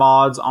charge for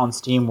mods on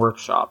Steam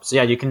Workshop. So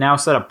yeah, you can now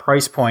set a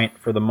price point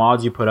for the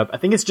mods you put up. I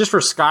think it's just for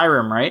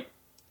Skyrim, right?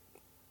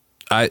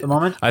 At the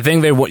moment, I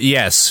think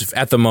yes.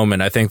 At the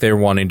moment, I think they're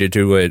wanting to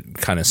do it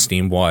kind of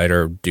Steam wide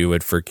or do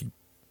it for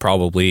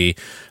probably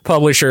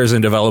publishers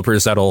and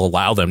developers that'll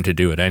allow them to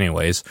do it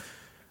anyways.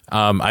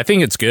 I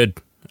think it's good.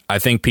 I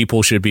think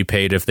people should be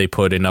paid if they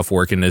put enough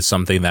work into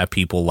something that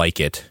people like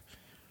it.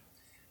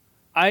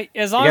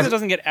 As long as it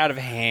doesn't get out of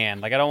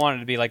hand. Like I don't want it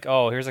to be like,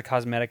 oh, here's a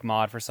cosmetic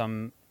mod for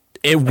some.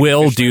 It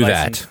will do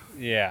that.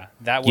 Yeah,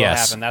 that will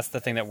happen. That's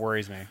the thing that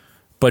worries me.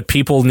 But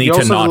people need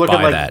to not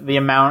buy that. The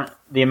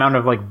amount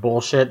of like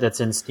bullshit that's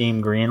in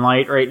Steam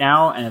Greenlight right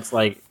now, and it's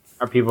like,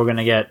 are people going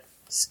to get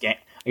scammed?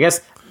 I guess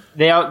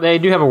they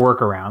do have a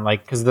workaround,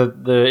 like because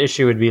the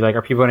issue would be like,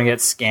 are people going to get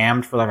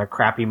scammed for like a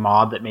crappy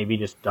mod that maybe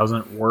just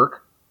doesn't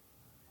work?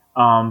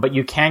 But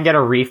you can get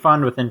a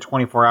refund within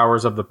 24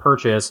 hours of the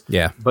purchase.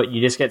 Yeah. But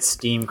you just get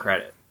Steam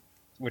credit,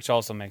 which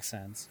also makes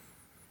sense.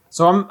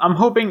 So I'm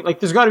hoping like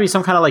there's got to be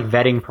some kind of like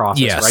vetting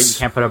process, yes. Right? You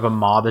can't put up a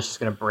mod that's just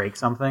going to break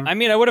something. I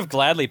mean, I would have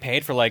gladly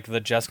paid for like the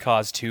Just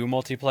Cause 2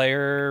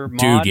 multiplayer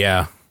mod. Dude,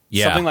 yeah.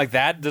 Something like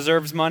that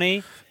deserves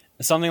money.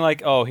 Something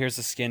like, oh, here's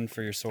the skin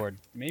for your sword.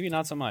 Maybe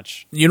not so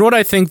much. You know what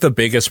I think the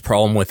biggest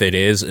problem with it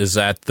is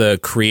that the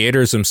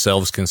creators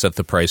themselves can set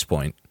the price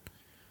point.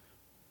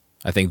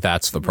 I think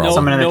that's the problem.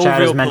 Someone in the chat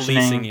real is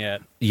mentioning policing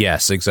yet.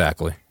 Yes,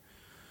 exactly.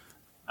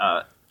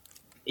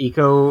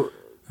 Echo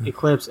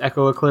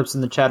Eclipse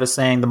in the chat is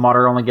saying the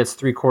modder only gets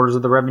 3/4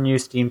 of the revenue.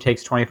 Steam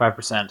takes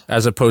 25%.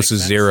 As opposed to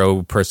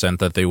 0%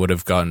 that they would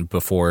have gotten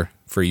before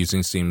for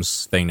using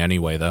Steam's thing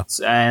anyway, though.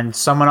 And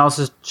someone else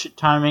is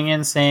chiming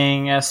in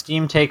saying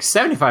Steam takes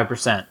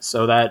 75%,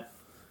 so that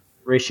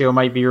ratio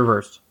might be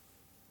reversed.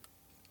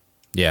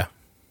 Yeah.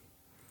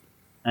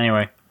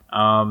 Anyway,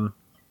 I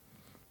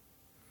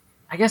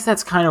guess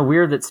that's kind of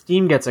weird that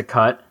Steam gets a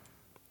cut.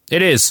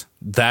 It is.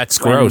 That's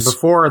gross.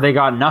 Before they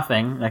got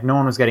nothing, like no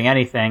one was getting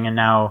anything, and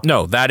now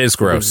No, that is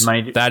gross.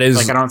 That is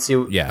like I don't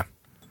see. Yeah.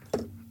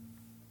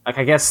 Like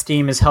I guess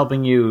Steam is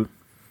helping you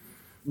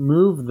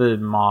move the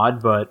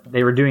mod, but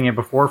they were doing it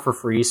before for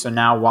free, so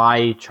now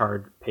why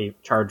charge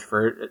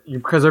for it?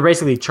 Because they're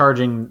basically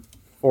charging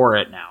for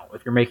it now.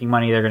 If you're making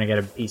money, they're going to get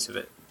a piece of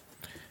it.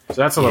 So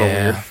that's a little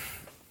weird.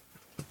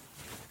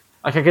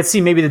 Like I could see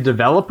maybe the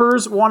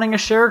developers wanting a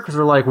share because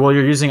they're like, well,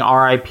 you're using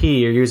our IP,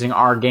 you're using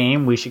our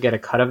game, we should get a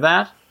cut of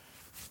that.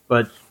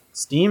 But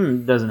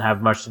Steam doesn't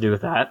have much to do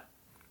with that.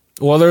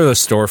 Well, they're the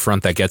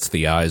storefront that gets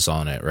the eyes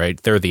on it,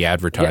 right? They're the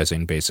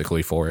advertising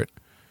basically for it.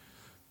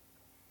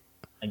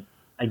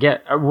 I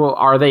get. Well,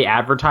 are they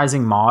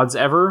advertising mods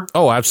ever?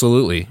 Oh,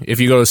 absolutely. If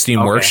you go to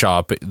Steam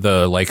Workshop,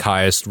 the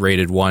highest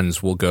rated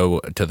ones will go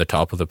to the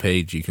top of the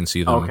page. You can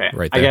see them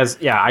right there. I guess.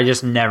 Yeah, I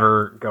just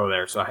never go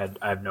there, so I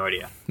have no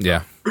idea.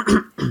 Yeah.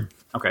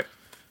 Okay.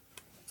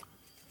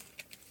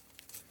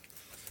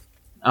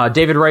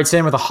 David writes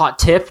in with a hot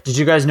tip. Did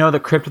you guys know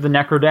that Crypt of the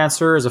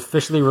Necrodancer is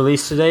officially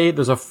released today?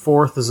 There's a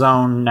 4th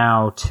zone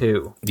now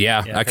too.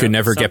 Yeah, I could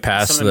never get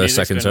past the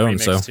second zone.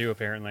 So too,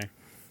 apparently.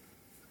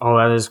 Oh,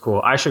 that is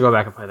cool. I should go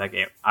back and play that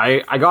game.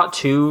 I got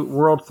to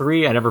World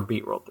 3. I never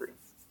beat World 3.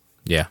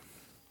 Yeah.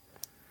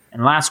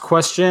 And last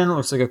question,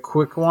 looks like a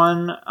quick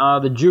one.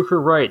 The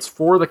Juker writes,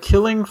 for the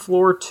Killing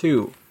Floor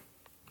 2,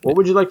 what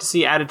would you like to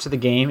see added to the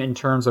game in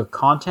terms of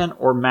content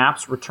or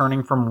maps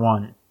returning from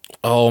 1?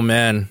 Oh,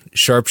 man.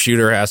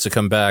 Sharpshooter has to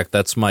come back.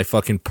 That's my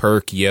fucking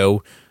perk,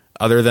 yo.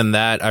 Other than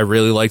that, I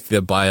really like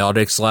the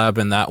Biotics Lab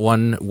in that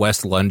one.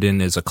 West London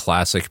is a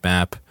classic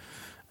map.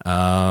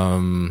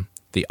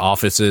 The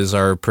offices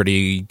are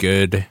pretty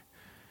good.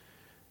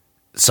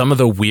 Some of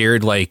the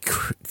weird,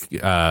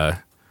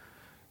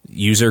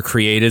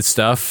 user-created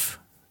stuff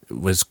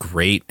was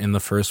great in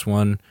the first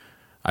one.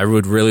 I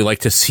would really like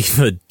to see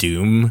the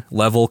Doom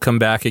level come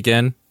back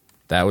again.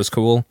 That was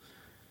cool.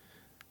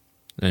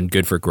 And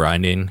good for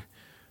grinding.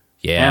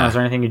 Yeah. Was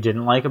there anything you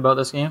didn't like about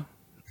this game?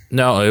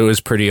 No, it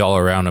was pretty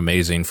all-around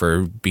amazing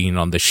for being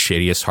on the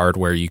shittiest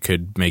hardware you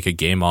could make a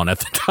game on at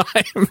the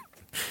time.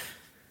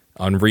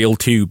 Unreal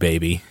 2,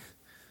 baby.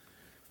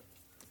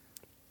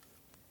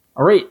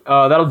 All right,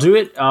 that'll do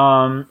it.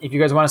 If you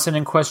guys want to send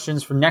in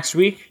questions for next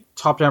week,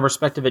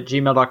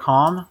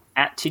 topdownperspective@gmail.com,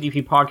 at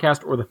TDP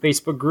Podcast, or the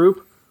Facebook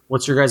group.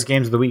 What's your guys'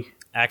 games of the week?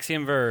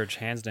 Axiom Verge,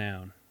 hands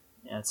down.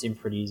 Yeah, it seemed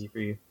pretty easy for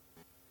you.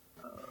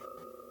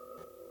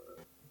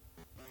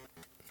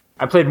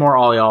 I played more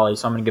Ollie Ollie,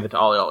 so I'm going to give it to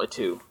Ollie Ollie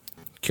 2.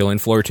 Killing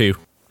Floor 2.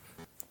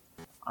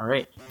 All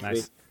right.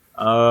 Nice.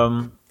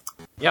 Great.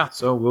 Yeah,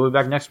 so we'll be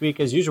back next week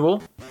as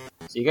usual.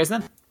 See you guys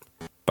then.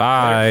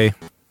 Bye.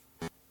 Later.